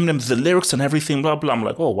 but Eminem, the lyrics and everything, blah, blah. I'm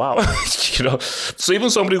like, oh, wow. So even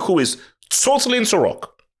somebody who is totally into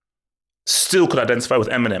rock still could identify with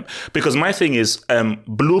Eminem. Because my thing is,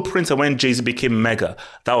 Blueprint and when Jay-Z became mega,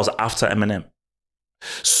 that was after Eminem.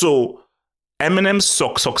 So Eminem's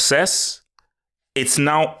success, it's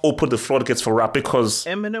now opened the floodgates for rap, because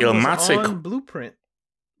Eminem Illmatic was on Blueprint.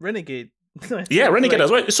 Renegade. Yeah, Renegade as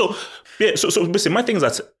well. So basically my thing is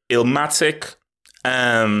that Illmatic,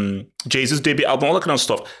 Jay-Z's debut album, all that kind of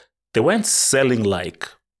stuff, they weren't selling like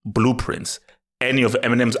Blueprints, any of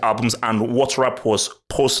Eminem's albums, and what rap was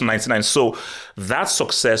post 99. So that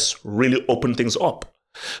success really opened things up.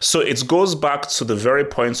 So it goes back to the very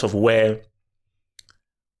point of where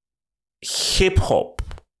hip hop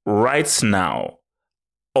right now,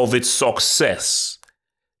 of its success,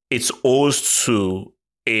 it's owed to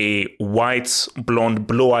a white, blonde,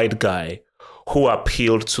 blue-eyed guy who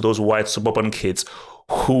appealed to those white suburban kids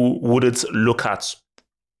who wouldn't even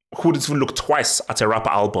look twice at a rap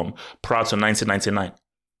album prior to 1999.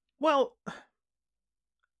 Well,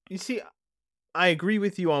 you see, I agree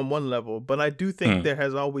with you on one level, but I do think there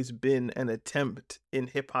has always been an attempt in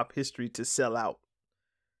hip hop history to sell out.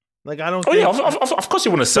 Like, I don't. Of course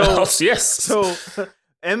you want to sell out. Yes. So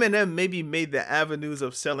Eminem maybe made the avenues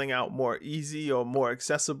of selling out more easy or more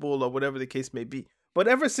accessible or whatever the case may be. But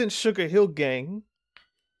ever since Sugar Hill Gang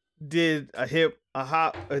did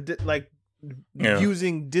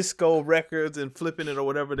using disco records and flipping it or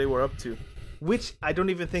whatever they were up to, which I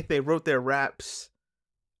don't even think they wrote their raps.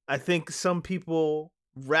 I think some people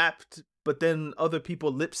rapped, but then other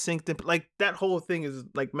people lip synced, and like that whole thing is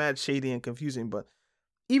like mad shady and confusing. But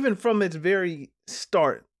even from its very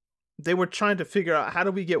start, they were trying to figure out, how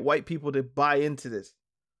do we get white people to buy into this,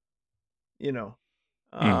 you know?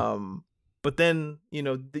 But then, you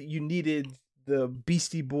know, you needed the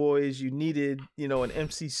Beastie Boys, you needed, you know, an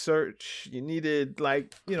MC Search, you needed,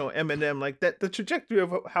 like, you know, Eminem, like that. The trajectory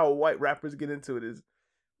of how white rappers get into it is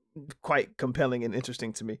quite compelling and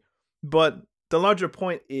interesting to me. But the larger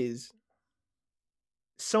point is,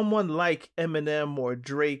 someone like Eminem or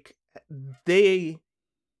Drake, they,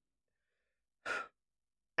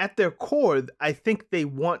 at their core, I think they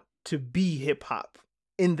want to be hip hop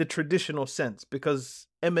in the traditional sense, because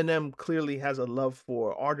Eminem clearly has a love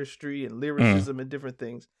for artistry and lyricism and different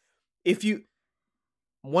things.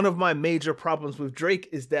 One of my major problems with Drake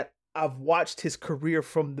is that I've watched his career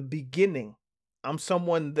from the beginning. I'm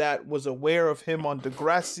someone that was aware of him on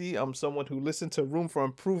Degrassi. I'm someone who listened to Room for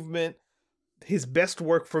Improvement. His best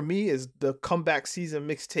work for me is the Comeback Season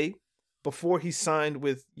mixtape before he signed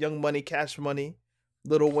with Young Money, Cash Money,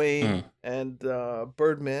 Lil Wayne, and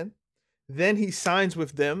Birdman. Then he signs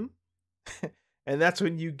with them, and that's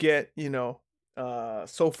when you get, you know,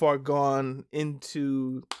 So Far Gone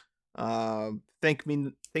into Thank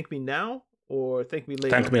Me Now or Thank Me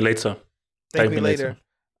Later. Thank Me Later. Thank Me Later.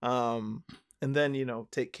 And then, you know,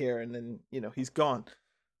 Take Care, and then, you know, he's gone.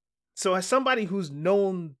 So as somebody who's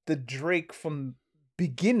known the Drake from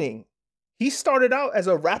beginning, he started out as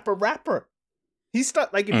a rapper.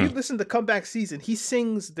 If you listen to Comeback Season, he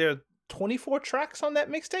sings, there are 24 tracks on that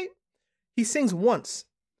mixtape. He sings once.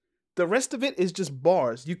 The rest of it is just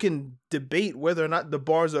bars. You can debate whether or not the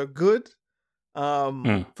bars are good.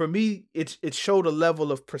 For me, it showed a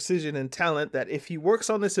level of precision and talent that if he works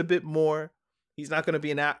on this a bit more, he's not going to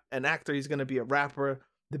be an actor. He's going to be a rapper.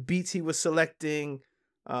 The beats he was selecting,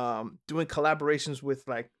 doing collaborations with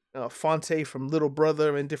like Fonte from Little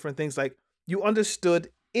Brother and different things. Like, you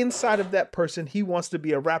understood inside of that person, he wants to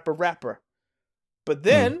be a rapper. But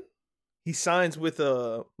then he signs with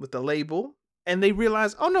a label, and they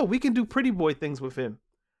realize, oh no, we can do pretty boy things with him.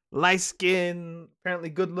 Light skin, apparently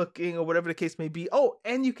good looking, or whatever the case may be. Oh,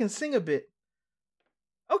 and you can sing a bit.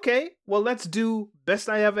 Okay, well, let's do Best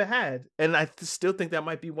I Ever Had. And I still think that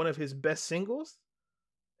might be one of his best singles.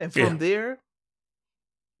 And from there,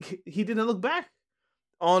 he didn't look back.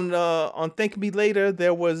 On Thank Me Later,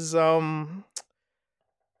 there was I'll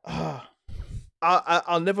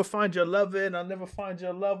Never Find Your Lovin', I'll Never Find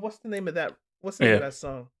Your Love. What's the name of that? What's the name of that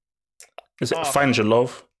song? Is it Find Your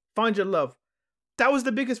Love? Find Your Love. That was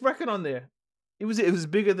the biggest record on there. It was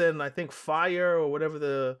bigger than, I think, Fire or whatever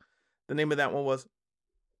the name of that one was.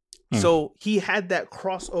 So he had that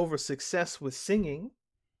crossover success with singing,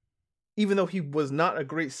 even though he was not a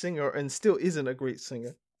great singer and still isn't a great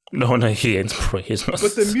singer. No, he ain't. He's not.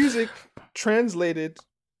 But the music translated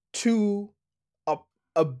to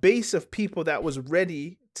a base of people that was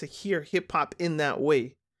ready to hear hip hop in that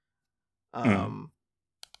way. And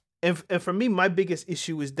for me, my biggest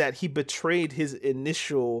issue is that he betrayed his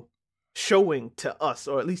initial showing to us,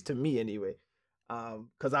 or at least to me anyway.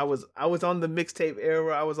 Because I was on the mixtape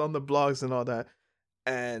era, I was on the blogs and all that,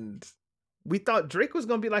 and we thought Drake was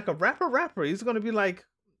gonna be like a rapper. He's gonna be like,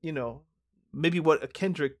 you know, maybe what a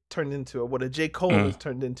Kendrick turned into, or what a J. Cole has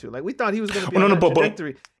turned into. Like, we thought he was gonna be on that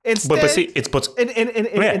trajectory. Instead,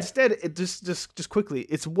 it just quickly,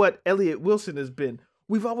 it's what Elliot Wilson has been.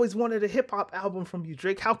 We've always wanted a hip hop album from you,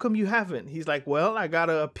 Drake. How come you haven't? He's like, well, I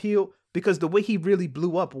gotta appeal, because the way he really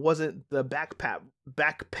blew up wasn't the backpack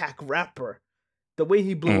rapper. The way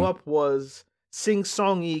he blew up was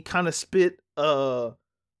sing-songy, kind of spit a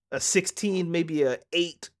 16, maybe a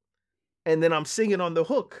 8, and then I'm singing on the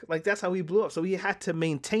hook. Like, that's how he blew up. So he had to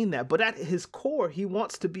maintain that. But at his core, he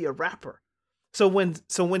wants to be a rapper. So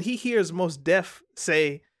when he hears Mos Def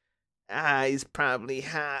say, he's probably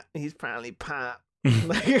hot, he's probably pop,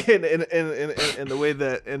 like in the way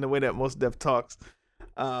that Mos Def talks,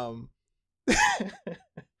 um,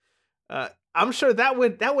 I'm sure that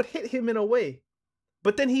would hit him in a way,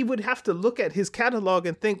 but then he would have to look at his catalog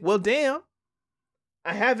and think, well, damn,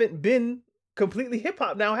 I haven't been completely hip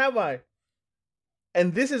hop now, have I?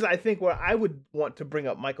 And this is, I think, where I would want to bring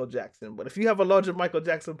up Michael Jackson. But if you have a larger Michael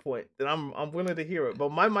Jackson point, then I'm willing to hear it.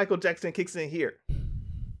 But my Michael Jackson kicks in here.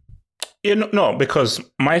 No, because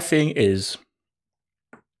my thing is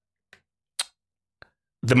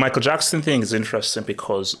the Michael Jackson thing is interesting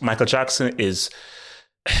because Michael Jackson is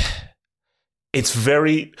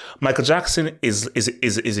Michael Jackson is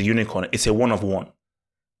a unicorn. It's a one of one.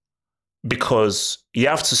 Because you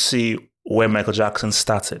have to see where Michael Jackson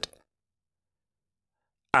started.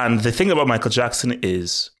 And the thing about Michael Jackson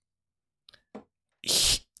is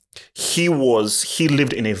he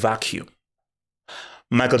lived in a vacuum.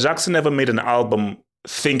 Michael Jackson never made an album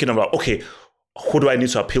thinking about, okay, who do I need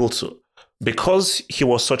to appeal to? Because he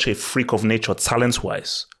was such a freak of nature,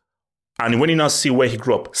 talent-wise. And when you now see where he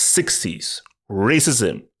grew up, 60s,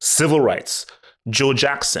 racism, civil rights, Joe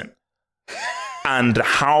Jackson, and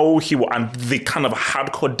how and the kind of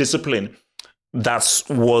hardcore discipline that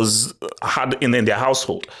was had in their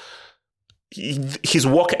household. His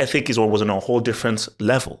work ethic was on a whole different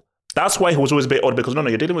level. That's why he was always very odd, because no,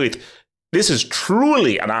 you're dealing with, this is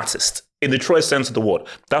truly an artist in the truest sense of the word.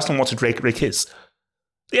 That's not what Drake is.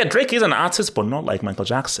 Yeah, Drake is an artist, but not like Michael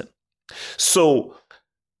Jackson. So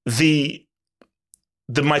the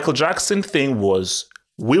Michael Jackson thing was,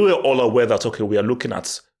 we were all aware that, okay, we are looking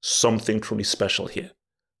at something truly special here.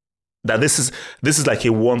 That this is like a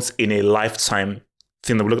once in a lifetime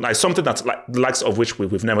thing that we're looking at, something that's like the likes of which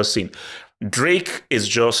we've never seen. Drake is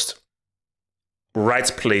just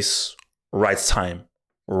right place, right time,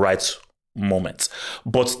 right moment.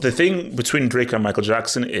 But the thing between Drake and Michael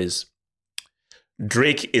Jackson is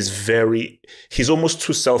Drake is he's almost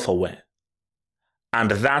too self-aware. And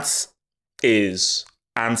that is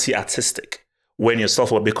anti-artistic when you're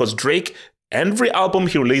self-aware, because Drake, every album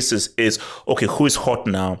he releases is, okay, who is hot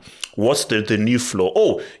now? What's the new flow?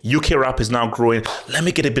 Oh, UK rap is now growing. Let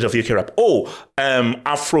me get a bit of UK rap. Oh,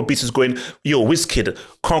 Afrobeat is going. Yo, Wizkid,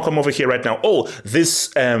 come over here right now. Oh,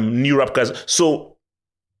 this new rap guys. So,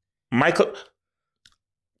 Michael,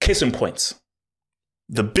 case in point,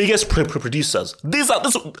 the biggest producers, these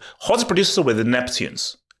hottest producers were the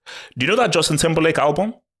Neptunes. Do you know that Justin Timberlake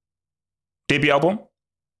album? Debut album?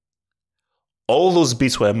 All those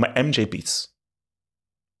beats were MJ beats.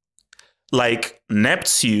 Like,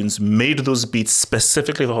 Neptunes made those beats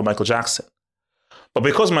specifically for Michael Jackson. But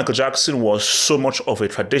because Michael Jackson was so much of a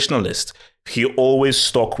traditionalist, he always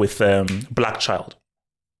stuck with Black Child.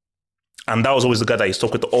 And that was always the guy that he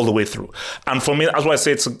stuck with all the way through. And for me, that's why I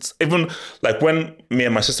say it's even like when me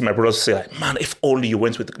and my sister, my brothers say, like, man, if only you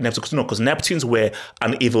went with Neptunes. No, because Neptunes were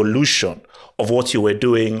an evolution of what you were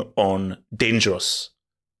doing on Dangerous.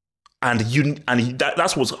 And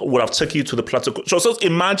that's what would have taken you to the plateau. So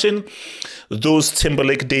imagine those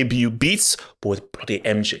Timberlake debut beats, but with bloody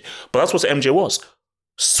MJ. But that's what MJ was.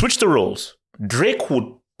 Switch the roles. Drake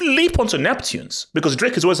would leap onto Neptunes, because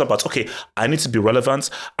Drake is always about, okay, I need to be relevant.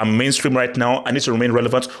 I'm mainstream right now. I need to remain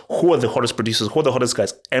relevant. Who are the hottest producers? Who are the hottest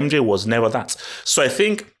guys? MJ was never that. So I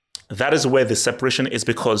think that is where the separation is,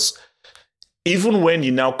 because even when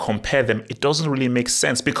you now compare them, it doesn't really make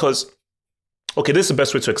sense, because okay, this is the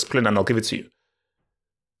best way to explain, and I'll give it to you.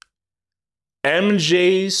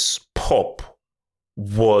 MJ's pop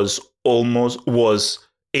was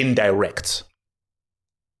indirect.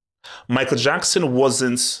 Michael Jackson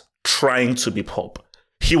wasn't trying to be pop.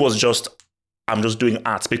 He was just, I'm just doing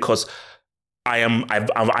art because I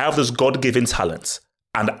have this God-given talent.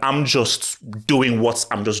 And I'm just doing what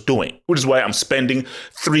I'm just doing, which is why I'm spending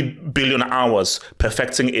 3 billion hours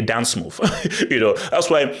perfecting a dance move. That's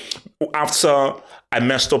why after I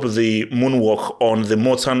messed up the moonwalk on the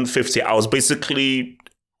Motown 50, I was basically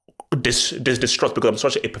distraught because I'm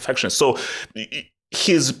such a perfectionist. So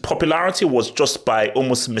his popularity was just by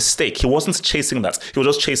almost mistake. He wasn't chasing that. He was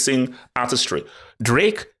just chasing artistry.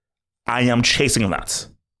 Drake, I am chasing that.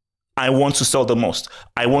 I want to sell the most.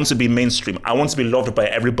 I want to be mainstream. I want to be loved by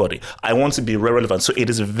everybody. I want to be relevant. So it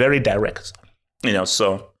is very direct,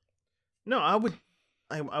 so. No, I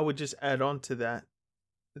would just add on to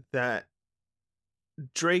that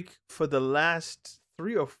Drake, for the last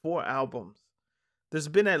 3 or 4 albums, there's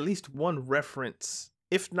been at least one reference,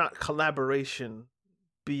 if not collaboration,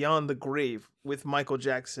 beyond the grave with Michael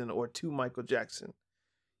Jackson or to Michael Jackson.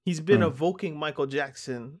 He's been evoking Michael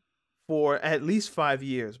Jackson for at least 5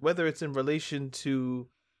 years, whether it's in relation to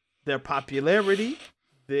their popularity,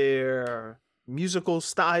 their musical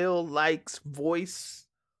style, likes, voice.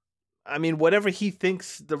 I mean, whatever he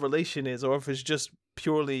thinks the relation is, or if it's just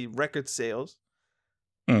purely record sales.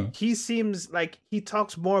 He seems like he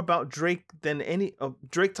talks more about Drake than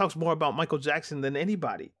Drake talks more about Michael Jackson than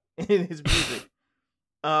anybody in his music.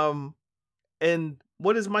 And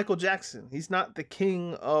what is Michael Jackson? He's not the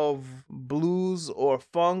king of blues or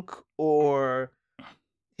funk or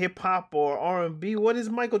hip hop or R&B. What is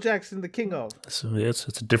Michael Jackson the king of? So it's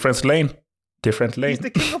a different lane. Different lane. He's the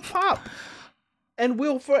king of pop and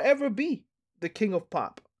will forever be the king of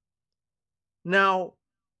pop. Now,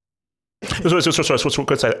 sorry.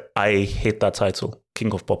 I hate that title,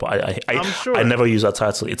 King of Pop. I'm sure. I never use that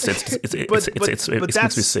title. It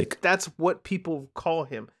makes me sick. That's what people call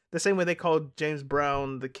him. The same way they call James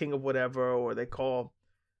Brown the king of whatever, or they call,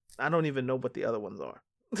 I don't even know what the other ones are.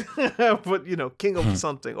 But king of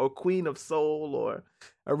something, or queen of soul, or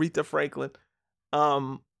Aretha Franklin.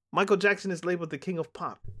 Michael Jackson is labeled the king of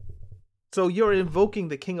pop. So you're invoking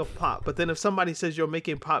the king of pop, but then if somebody says you're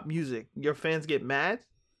making pop music, your fans get mad?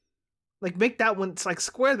 Like, make that one, it's like,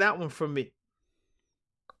 square that one from me.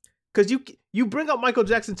 Because you bring up Michael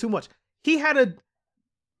Jackson too much. He had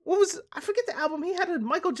I forget the album, he had a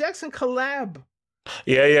Michael Jackson collab.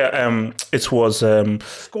 Yeah. It was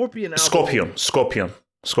Scorpion album.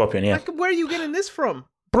 Scorpion, yeah. Like, where are you getting this from?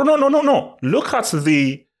 Bro, no. Look at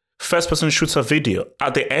the first-person shooter video.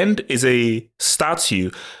 At the end is a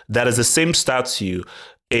statue that is the same statue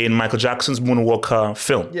in Michael Jackson's Moonwalker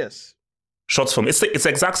film. Yes. Short film. It's the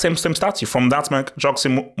exact same statue from that Michael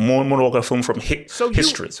Jackson Moonwalker film from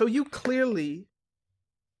history. So you clearly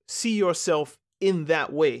see yourself in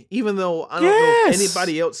that way, even though I don't know if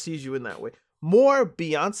anybody else sees you in that way. More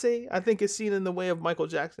Beyonce, I think, is seen in the way of Michael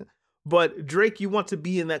Jackson. But Drake, you want to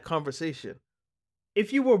be in that conversation.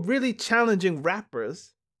 If you were really challenging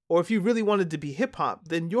rappers, or if you really wanted to be hip hop,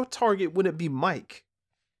 then your target wouldn't be Mike.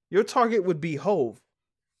 Your target would be Hove.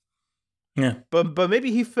 Yeah. But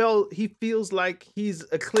maybe he feels like he's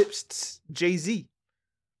eclipsed Jay-Z.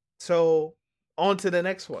 So on to the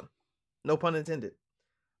next one. No pun intended.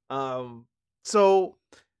 So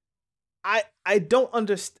I don't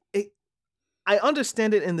understand it. I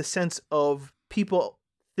understand it in the sense of people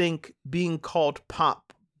think being called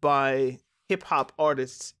pop by hip hop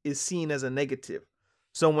artists is seen as a negative.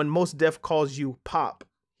 So when Mos Def calls you pop,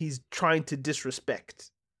 he's trying to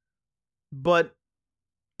disrespect. But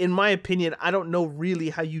in my opinion, I don't know really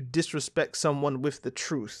how you disrespect someone with the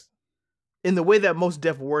truth. In the way that Mos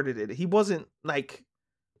Def worded it, he wasn't like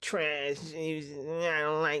trash. I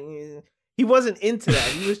don't like. He wasn't into that.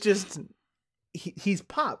 He was just he's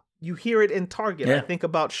pop. You hear it in Target. Yeah. I think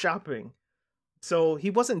about shopping. So he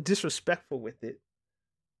wasn't disrespectful with it.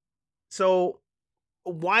 So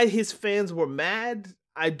why his fans were mad,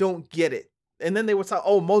 I don't get it. And then they were talking,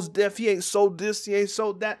 oh, Mos Def, he ain't sold this, he ain't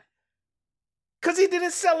sold that. Because he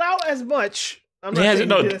didn't sell out as much. I'm not saying he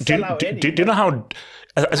didn't sell out any. Do you know how...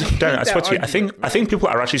 I think people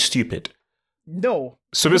are actually stupid. No.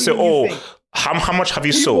 So they say, how much have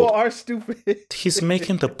you sold? People are stupid. He's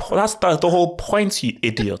making that's the whole point, you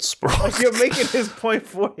idiots, bro. You're making his point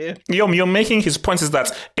for him. You're making his point is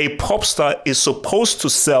that a pop star is supposed to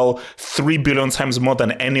sell 3 billion times more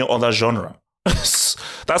than any other genre.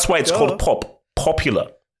 That's why it's called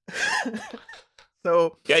popular.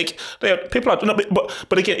 So people are,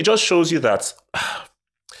 but again, it just shows you that,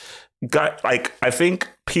 I think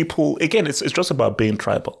people, again, it's just about being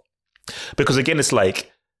tribal, because again, it's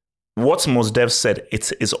like what Mos Def said.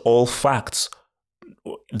 It is all facts.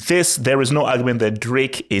 There is no argument that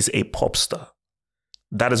Drake is a pop star.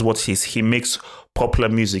 That is what he makes popular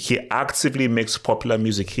music. He actively makes popular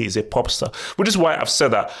music. He is a pop star, which is why I've said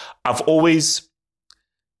that I've always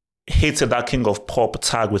hated that king of pop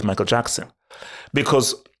tag with Michael Jackson.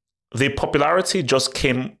 Because the popularity just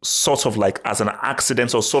came sort of like as an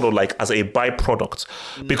accident or sort of like as a byproduct.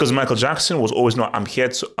 Because Michael Jackson was always, no, I'm here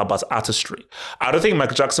about artistry. I don't think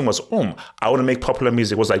Michael Jackson was, I want to make popular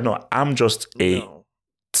music. It was like, no, I'm just a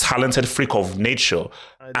talented freak of nature.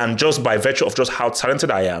 And just by virtue of just how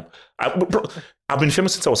talented I am, I've been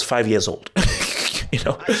famous since I was 5 years old.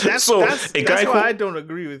 That's why I don't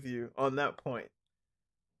agree with you on that point.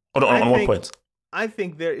 On what point? I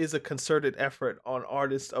think there is a concerted effort on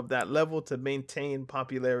artists of that level to maintain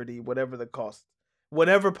popularity, whatever the cost.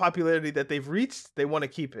 Whatever popularity that they've reached, they want to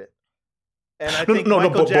keep it. And I think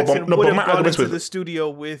Michael Jackson would have gone into the studio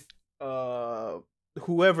with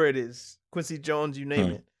whoever it is, Quincy Jones, you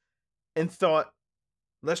name it, and thought,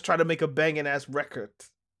 let's try to make a banging ass record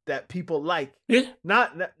that people like. Yeah.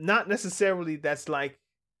 Not necessarily that's like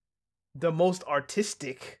the most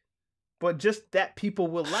artistic, but just that people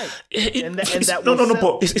will like, and that will sell.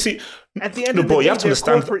 But you see, at the end of the day, they're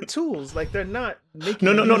corporate tools. Like they're not making.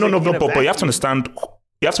 No. But you have to understand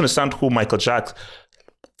you have to understand who Michael Jackson.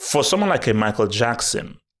 For someone like a Michael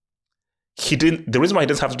Jackson, the reason why he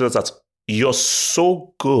didn't have to do that, you're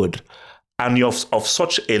so good and you're of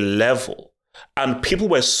such a level, and people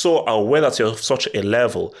were so aware that you're of such a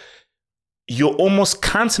level, you almost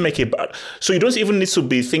can't make it bad. So you don't even need to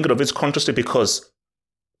be thinking of it consciously because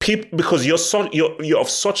you're of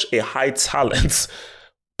such a high talent.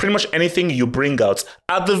 Pretty much anything you bring out,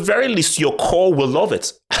 at the very least, your core will love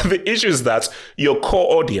it. The issue is that your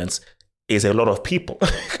core audience is a lot of people.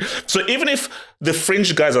 So even if the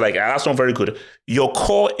fringe guys are like, that's not very good, your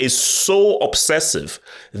core is so obsessive.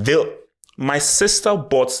 My sister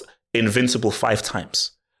bought Invincible 5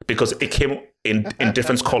 times because it came in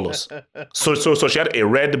different colors. So she had a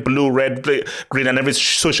red, blue, green, and everything.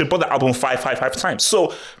 So she bought the album five times.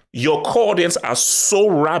 So your core audience are so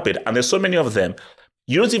rabid, and there's so many of them.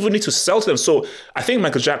 You don't even need to sell to them. So I think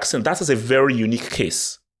Michael Jackson, that is a very unique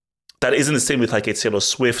case. That isn't the same with like a Taylor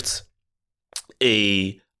Swift,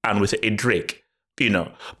 and with a Drake,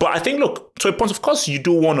 But I think, look, to a point, of course, you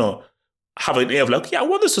do want to have an idea of like, I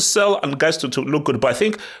want this to sell and guys to look good. But I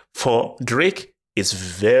think for Drake, it's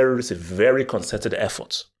a very concerted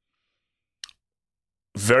effort.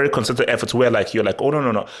 Very concerted effort where like, you're like, oh,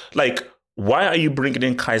 no. Like, why are you bringing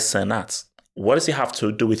in Kai Cenat? What does he have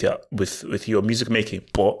to do with your music making?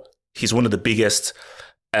 But he's one of the biggest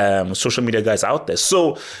social media guys out there.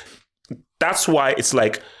 So that's why it's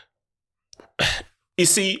like, you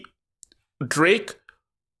see, Drake,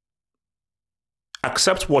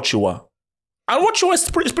 accept what you are. And what you are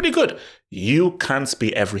is pretty good. You can't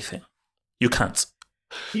be everything. You can't.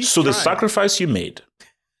 The sacrifice you made.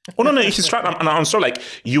 Oh no, he's trying. And I'm sorry, like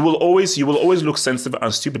you will always look sensitive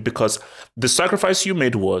and stupid because the sacrifice you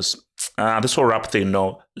made was this whole rap thing.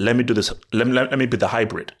 No, let me do this. Let me be the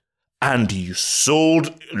hybrid. And you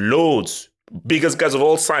sold loads. Biggest guys of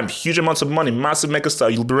all time, huge amounts of money, massive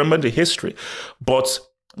megastar. You'll be remembered in history. But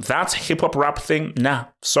that hip hop rap thing, nah,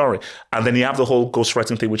 sorry. And then you have the whole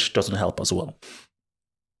ghostwriting thing, which doesn't help as well.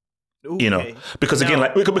 Okay. Because again,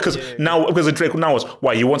 because Drake now was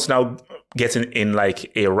why you want to now get in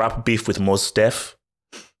like a rap beef with Mos Def.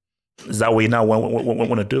 Is that what you now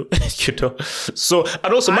want to do? So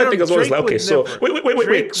and also my thing as well is like, okay, so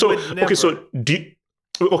wait. So okay, so do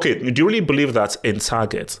you really believe that in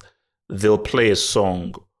Target they'll play a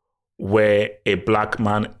song where a black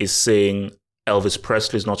man is saying Elvis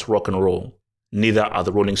Presley is not rock and roll, neither are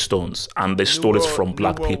the Rolling Stones, and they stole it from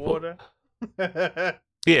black people?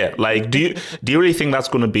 Yeah, like do you really think that's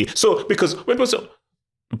going to be so? Because when was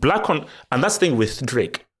black on, and that's the thing with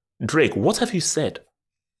Drake. Drake, what have you said?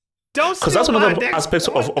 Don't, because that's another aspect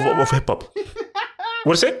of hip hop.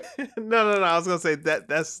 What is it? No. I was gonna say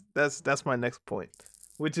that's my next point.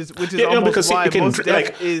 Which is almost because why Mos Def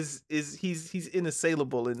like, is he's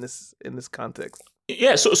inassailable in this context.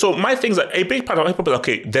 Yeah, so my thing's like a big part of hip hop is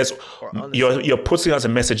okay. There's you're putting out a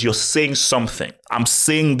message. You're saying something. I'm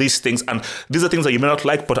saying these things, and these are things that you may not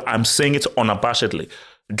like, but I'm saying it unabashedly.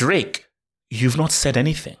 Drake, you've not said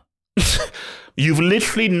anything. You've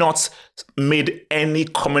literally not made any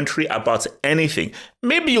commentary about anything.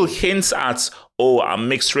 Maybe you'll hint at, I'm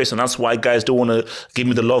mixed race, and that's why guys don't want to give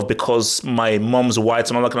me the love because my mom's white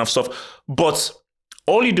and all that kind of stuff. But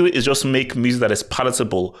all you do is just make music that is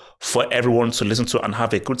palatable for everyone to listen to and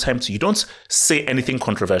have a good time to. You don't say anything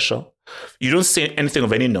controversial. You don't say anything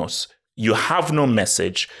of any note. You have no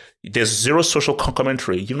message. There's zero social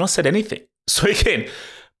commentary. You've not said anything. So again,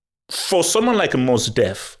 for someone like Mos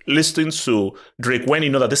Def, listening to Drake, when you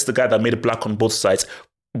know that this is the guy that made Black on Both Sides,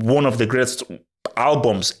 one of the greatest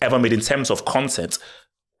albums ever made in terms of content,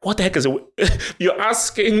 what the heck is it? You're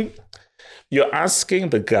asking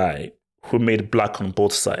the guy who made Black on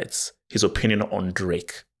Both Sides his opinion on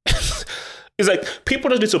Drake. It's like people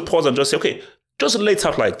just need to pause and just say, okay, just lay it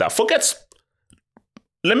out like that.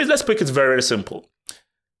 Let's make it very, very simple.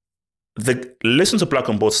 Listen to Black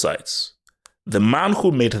on Both Sides. The man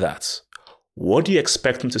who made that, what do you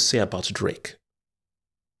expect him to say about Drake?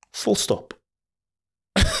 Full stop.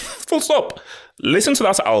 Full stop. Listen to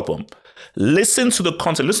that album. Listen to the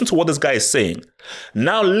content. Listen to what this guy is saying.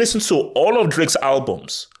 Now listen to all of Drake's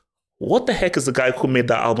albums. What the heck is the guy who made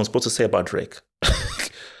that album supposed to say about Drake?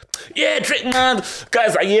 Yeah, Drake, man.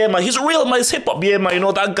 Guys, yeah, man. He's real, man. He's hip-hop. Yeah, man. You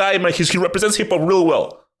know, that guy, man, he represents hip-hop real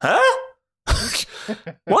well. Huh?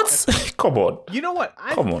 What? Come on. You know what?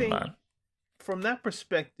 Come on, man. From that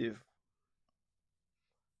perspective,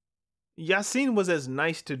 Yasiin was as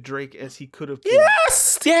nice to Drake as he could have been.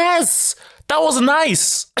 Yes, that was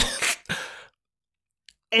nice.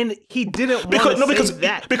 And he didn't want to say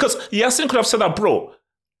that. Because Yasiin could have said that, bro.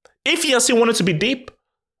 If Yasiin wanted to be deep,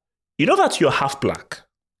 you know that you're half black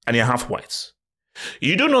and you're half white.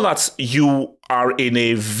 You do know that you are in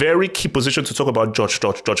a very key position to talk about George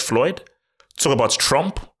Floyd, talk about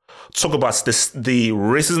Trump, talk about the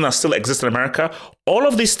racism that still exists in America. All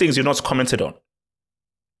of these things you're not commented on.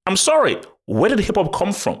 I'm sorry. Where did hip hop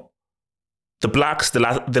come from? The blacks, the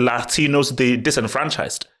Latinos, the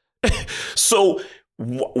disenfranchised. So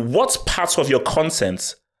what parts of your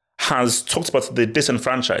content has talked about the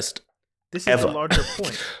disenfranchised? This is the larger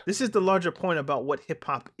point. This is the larger point about what hip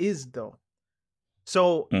hop is, though.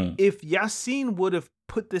 So if Yasiin would have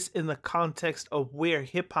put this in the context of where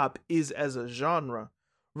hip hop is as a genre,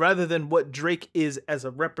 rather than what Drake is as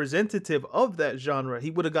a representative of that genre,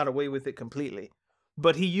 he would have got away with it completely.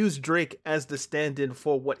 But he used Drake as the stand-in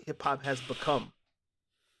for what hip hop has become,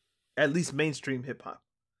 at least mainstream hip hop.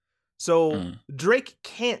 So Drake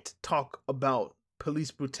can't talk about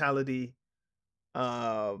police brutality,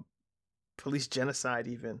 police genocide.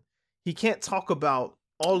 Even he can't talk about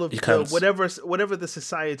all of whatever the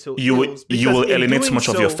societal. You will alienate too much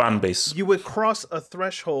of your fan base. You would cross a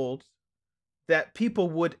threshold that people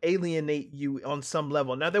would alienate you on some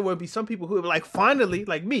level. Now there would be some people who would be like, finally,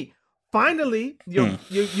 like me. Finally,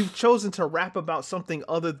 you've chosen to rap about something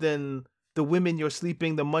other than the women you're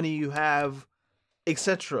sleeping, the money you have,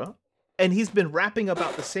 etc. And he's been rapping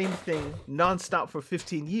about the same thing nonstop for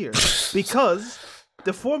 15 years because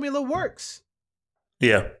the formula works.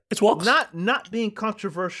 Yeah, it works. Not being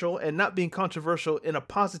controversial and not being controversial in a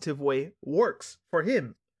positive way works for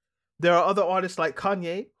him. There are other artists like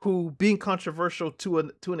Kanye who being controversial to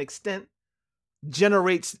an extent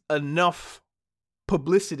generates enough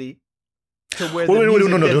publicity to where hold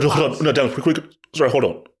on. Quick. Sorry, hold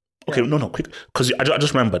on. Okay, yeah. Quick, because I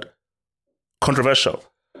just remembered. Controversial.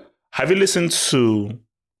 Have you listened to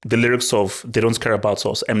the lyrics of "They Don't Care About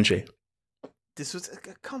Us," MJ? This was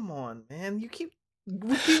come on, man. You keep.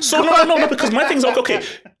 So no, because my thing's okay.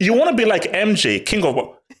 You want to be like MJ, king of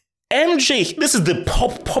MJ. This is the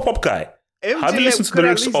pop guy. MJ have you listened to the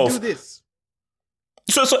lyrics of this?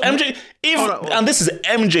 So MJ, and this is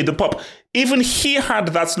MJ the pop. Even he had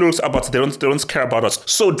that lyrics about they don't care about us.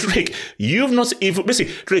 So Drake, you've not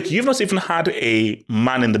even had a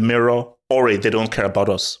man in the mirror or a they don't care about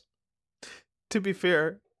us. To be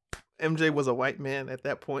fair, MJ was a white man at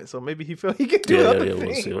that point, so maybe he felt he could do other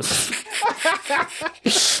things.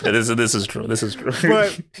 This is true.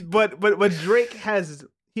 But Drake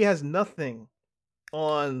has nothing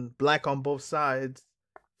on Black on Both Sides.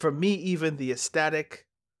 For me, even the ecstatic,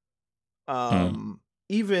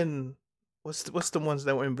 even what's the ones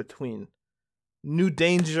that were in between, New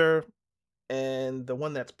Danger, and the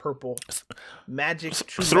one that's purple, Magic.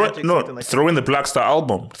 Throw in the Black Star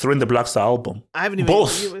album. I haven't even.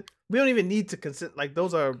 Both. We don't even need to consent. Like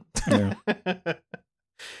those are,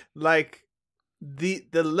 like the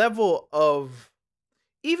level of.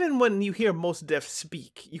 Even when you hear Mos Def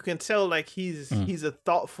speak, you can tell like he's a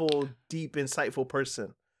thoughtful, deep, insightful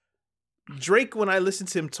person. Drake, when I listen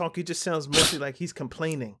to him talk, he just sounds mostly like he's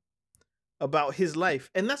complaining about his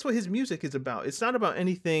life. And that's what his music is about. It's not about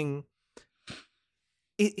anything.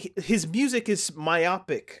 His music is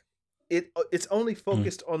myopic. It's only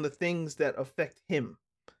focused on the things that affect him.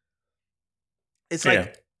 It's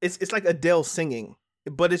like it's like Adele singing,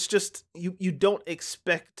 but it's just you don't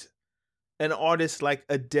expect an artist like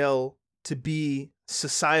Adele to be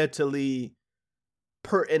societally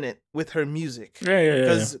pertinent with her music.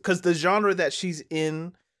 Because the genre that she's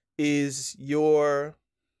in is you're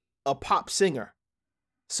a pop singer.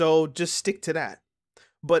 So just stick to that.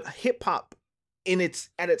 But hip hop at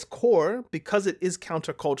its core, because it is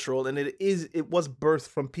countercultural and it was birthed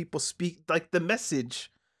from people speak like the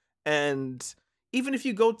message. And even if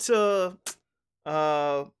you go to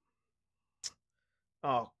oh,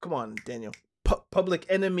 come on, Daniel. Public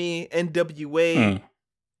Enemy, NWA.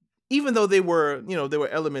 Even though there were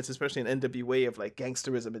elements, especially in NWA, of like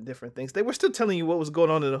gangsterism and different things, they were still telling you what was going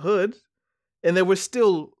on in the hood, and there were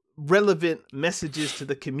still relevant messages to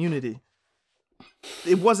the community.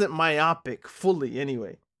 It wasn't myopic fully,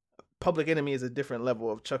 anyway. Public Enemy is a different level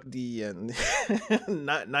of Chuck D and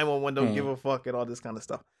 911 Don't Give a Fuck and all this kind of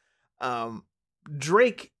stuff.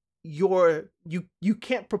 Drake, you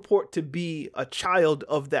can't purport to be a child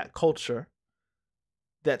of that culture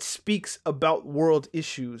that speaks about world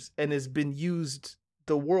issues and has been used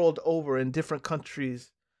the world over in different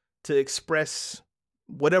countries to express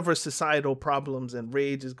whatever societal problems and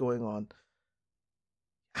rage is going on.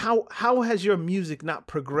 How has your music not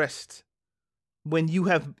progressed when you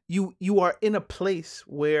are in a place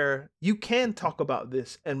where you can talk about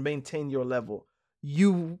this and maintain your level?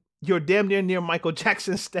 You're damn near Michael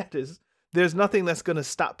Jackson status. There's nothing that's gonna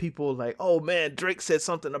stop people like, oh man, Drake said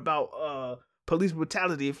something about police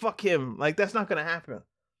brutality, fuck him. Like, that's not gonna happen.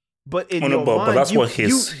 But in Oh, your no, but mind, that's you, what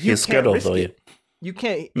he's you scared can't of, risk though. Yeah. it. You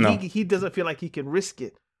can't. No. He doesn't feel like he can risk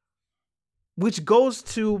it. Which goes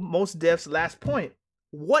to Mos Def's last point.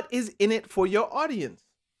 What is in it for your audience?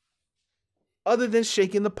 Other than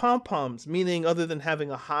shaking the pom-poms, meaning other than having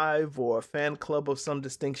a hive or a fan club of some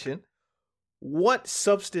distinction, what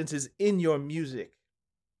substance is in your music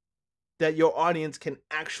that your audience can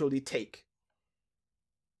actually take?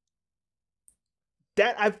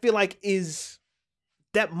 That, I feel like,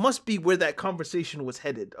 that must be where that conversation was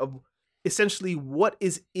headed, of essentially what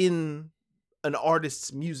is in an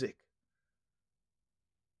artist's music.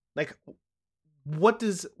 Like, what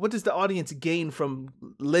does the audience gain from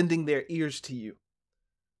lending their ears to you?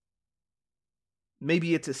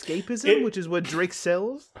 Maybe it's escapism, which is what Drake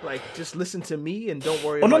sells. Like, just listen to me and don't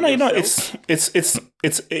worry about yourself.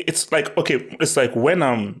 It's like, okay, it's like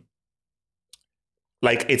when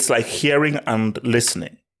like, it's like hearing and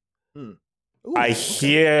listening. Ooh, I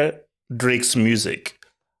hear Drake's music.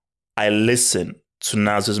 I listen to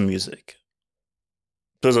Nas's music.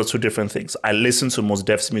 Those are two different things. I listen to Mos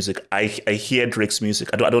Def's music. I hear Drake's music.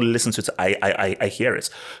 I don't listen to it. I hear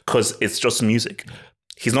it because it's just music.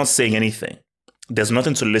 He's not saying anything. There's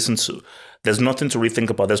nothing to listen to. There's nothing to rethink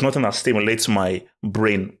about. There's nothing that stimulates my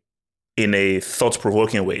brain in a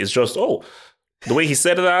thought-provoking way. It's just, the way he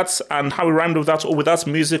said that and how he rhymed with that, with that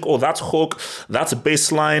music, that hook, that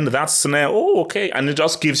bass line, that snare. Okay. And it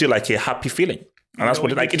just gives you like a happy feeling. And that's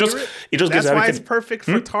what it just gives That's why everything. it's perfect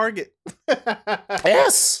for Target.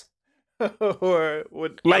 Yes. Or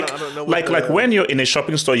what? Like, I don't know like when you're in a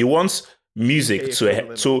shopping store, you want music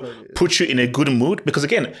to put you in a good mood, because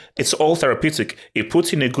again, it's all therapeutic. It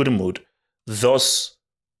puts you in a good mood. Thus,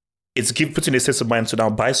 puts you in a state of mind to now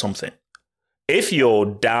buy something. If you're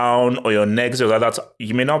down or you're negative like that,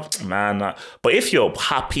 you may not, man. But if you're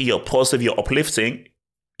happy, you're positive, you're uplifting,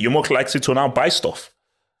 you're more likely to now buy stuff.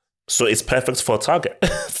 So it's perfect for Target,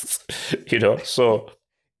 so.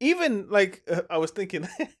 Even like, I was thinking,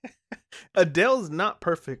 Adele's not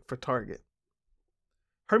perfect for Target.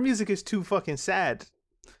 Her music is too fucking sad.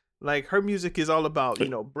 Like, her music is all about,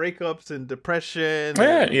 breakups and depression.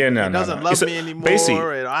 He doesn't love me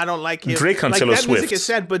anymore, and I don't like him. Drake and like, Taylor that Swift. music is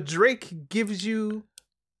sad, but Drake gives you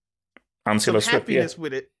and some Taylor Swift, happiness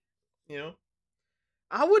with it.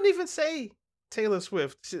 I wouldn't even say Taylor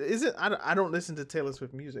Swift. I don't listen to Taylor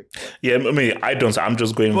Swift music. But, yeah, I mean, I don't. I'm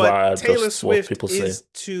just going by Taylor just Swift what people is say.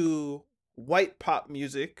 to white pop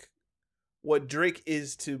music what Drake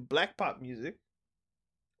is to black pop music,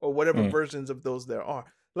 or whatever versions of those there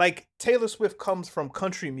are. Like, Taylor Swift comes from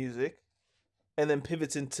country music and then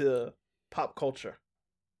pivots into pop culture.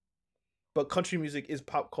 But country music is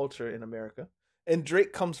pop culture in America. And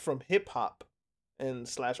Drake comes from hip hop and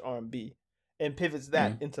 / R&B and pivots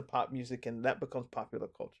that into pop music, and that becomes popular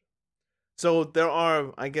culture. So there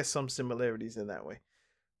are, I guess, some similarities in that way.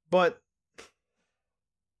 But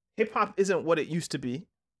hip hop isn't what it used to be,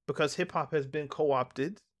 because hip hop has been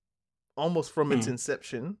co-opted almost from its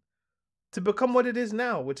inception to become what it is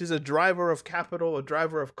now, which is a driver of capital, a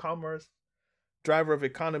driver of commerce, driver of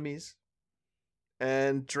economies.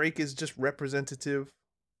 And Drake is just representative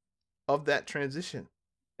of that transition.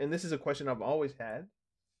 And this is a question I've always had.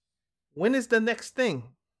 When is the next thing?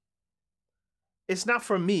 It's not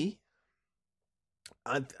for me.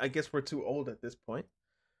 I guess we're too old at this point.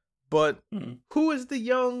 But who is the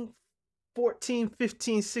young 14,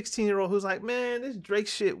 15, 16-year-old who's like, man, this Drake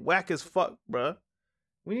shit whack as fuck, bruh.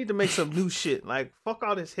 We need to make some new shit. Like, fuck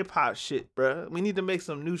all this hip hop shit, bruh. We need to make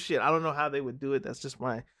some new shit. I don't know how they would do it. That's just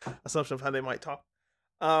my assumption of how they might talk.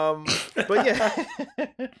 But yeah,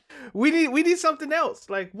 we need something else.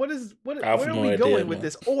 Like, where are we going with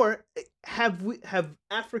this? Or have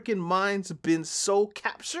African minds been so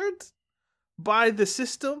captured by the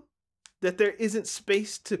system that there isn't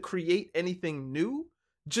space to create anything new?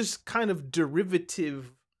 Just kind of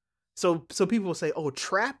derivative. So people will say, oh,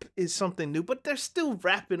 trap is something new, but they're still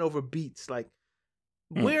rapping over beats. Like,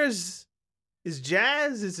 is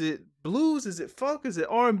jazz? Is it blues? Is it funk? Is it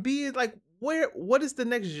R&B? Like, what is the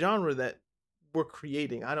next genre that we're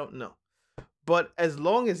creating? I don't know. But as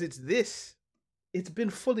long as it's this, it's been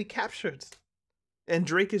fully captured. And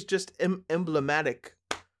Drake is just emblematic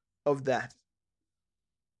of that.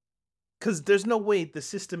 Because there's no way the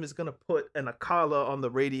system is going to put an Akala on the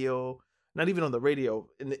radio, not even on the radio,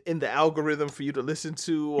 in the algorithm for you to listen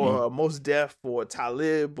to, or Mos Def, or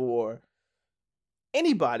Talib, or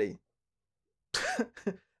anybody.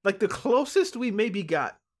 Like, the closest we maybe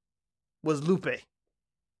got was Lupe.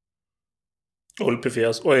 Oh, Lupe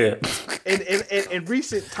Fias. Oh, yeah. in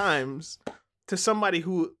recent times, to somebody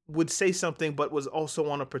who would say something but was also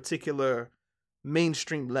on a particular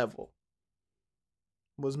mainstream level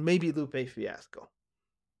was maybe Lupe Fiasco.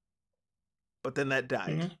 But then that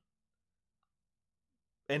died. Mhm.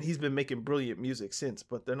 And he's been making brilliant music since,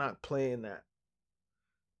 but they're not playing that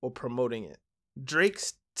or promoting it. Drake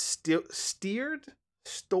stored.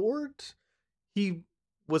 He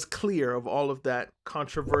was clear of all of that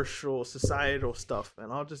controversial societal stuff. And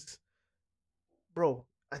bro,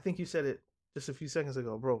 I think you said it just a few seconds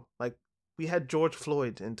ago, bro. Like, we had George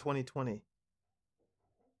Floyd in 2020.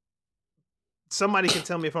 Somebody can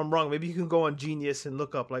tell me if I'm wrong. Maybe you can go on Genius and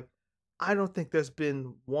look up, like, I don't think there's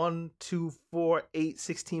been 1, 2, 4, 8,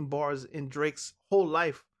 16 bars in Drake's whole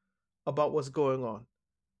life about what's going on.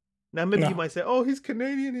 Now, maybe you might say, oh, he's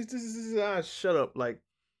Canadian. He's this. Shut up. Like,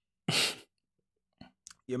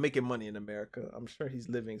 you're making money in America. I'm sure he's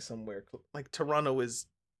living somewhere. Like, Toronto is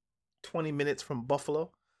 20 minutes from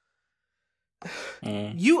Buffalo.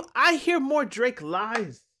 I hear more Drake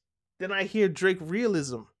lies than I hear Drake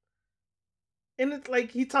realism. And it's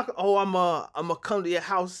like he talk, oh, I'm a come to your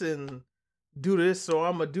house and do this, or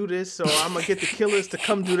I'm gonna do this, or I'm gonna get the killers to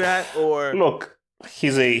come do that, or look,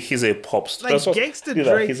 he's a pop star. Like, gangster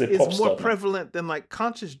Drake is more star, prevalent than like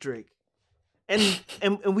conscious Drake. And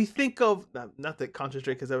we think of, not that conscious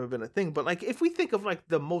Drake has ever been a thing, but like if we think of like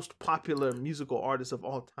the most popular musical artists of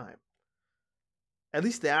all time, at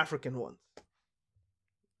least the African ones,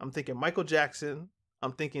 I'm thinking Michael Jackson,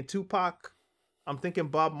 I'm thinking Tupac, I'm thinking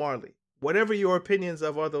Bob Marley. Whatever your opinions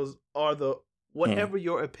of your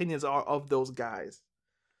opinions are of those guys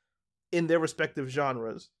in their respective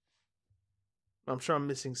genres. I'm sure I'm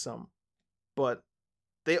missing some, but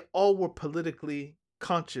they all were politically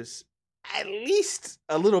conscious, at least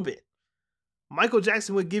a little bit. Michael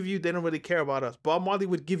Jackson would give you, they don't really care about us. Bob Marley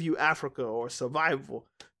would give you Africa or survival.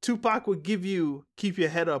 Tupac would give you keep your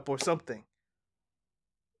head up or something.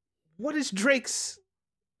 What is Drake's?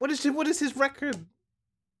 What is his record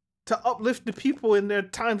to uplift the people in their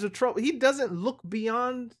times of trouble? He doesn't look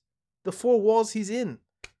beyond the four walls he's in.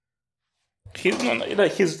 He's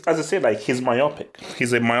as I say, like, he's myopic.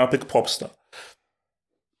 He's a myopic pop star.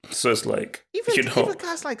 So it's like, even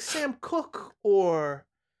guys like Sam Cooke or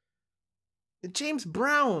James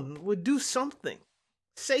Brown would do something,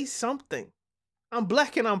 say something. I'm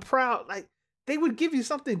black and I'm proud. Like, they would give you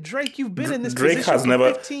something. Drake, you've been in this position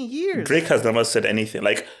for 15 years. Drake has never said anything.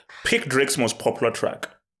 Like, pick Drake's most popular track.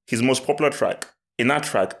 His most popular track. In that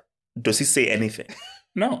track, does he say anything?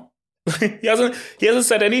 No. He hasn't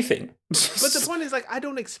said anything. But the point is, like, I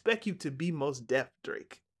don't expect you to be Mos Def,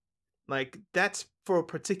 Drake. Like, that's for a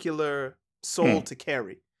particular soul to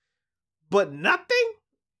carry. But nothing?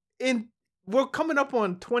 We're coming up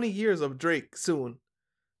on 20 years of Drake soon.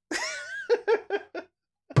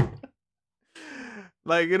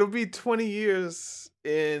 Like, it'll be 20 years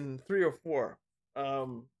in 3 or 4.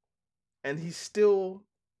 And he's still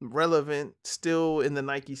relevant, still in the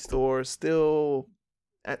Nike store, still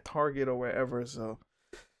at Target or wherever. So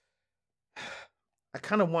I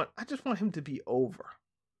just want him to be over.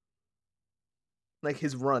 Like,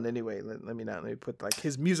 his run anyway. Let me put, like,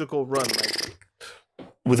 his musical run. Like,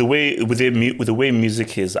 with the way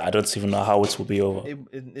music is, I don't even know how it will be over.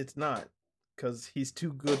 It's not, because he's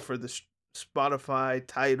too good for the Spotify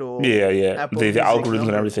title. Yeah. Apple the Music algorithms number.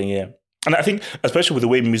 and everything. Yeah, and I think especially with the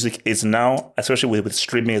way music is now, especially with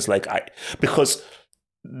streaming, is like because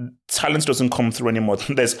talent doesn't come through anymore.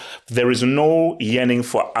 There is no yearning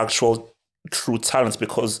for actual true talents,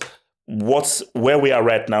 because where we are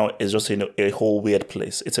right now is just in a whole weird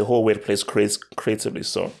place. It's a whole weird place creatively.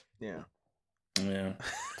 So yeah.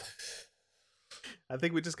 I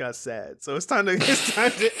think we just got sad, so it's time to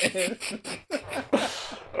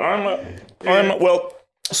end. Well,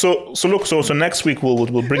 so next week we'll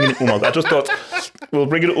bring in Uma. I just thought we'll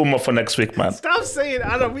bring in Uma for next week, man. Stop saying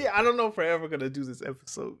I don't know if we're ever gonna do this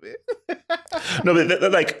episode, man. No,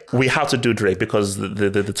 but like, we have to do Drake because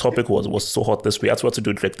the topic was so hot this week. That's what to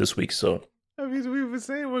do Drake this week. So I mean, we were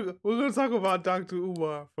saying we're gonna talk about Dr.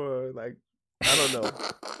 Umar for, like, I don't know.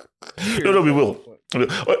 No, we will.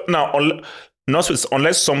 Now,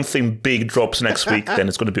 unless something big drops next week, then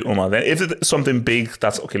it's going to be Umar. Then if it's something big,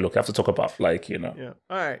 that's okay. Look, I have to talk about, like, you know. Yeah.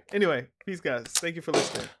 All right. Anyway, peace, guys. Thank you for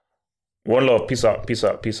listening. One love. Peace out. Peace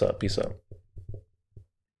out. Peace out. Peace out.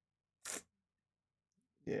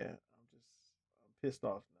 Yeah, I'm pissed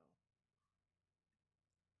off now.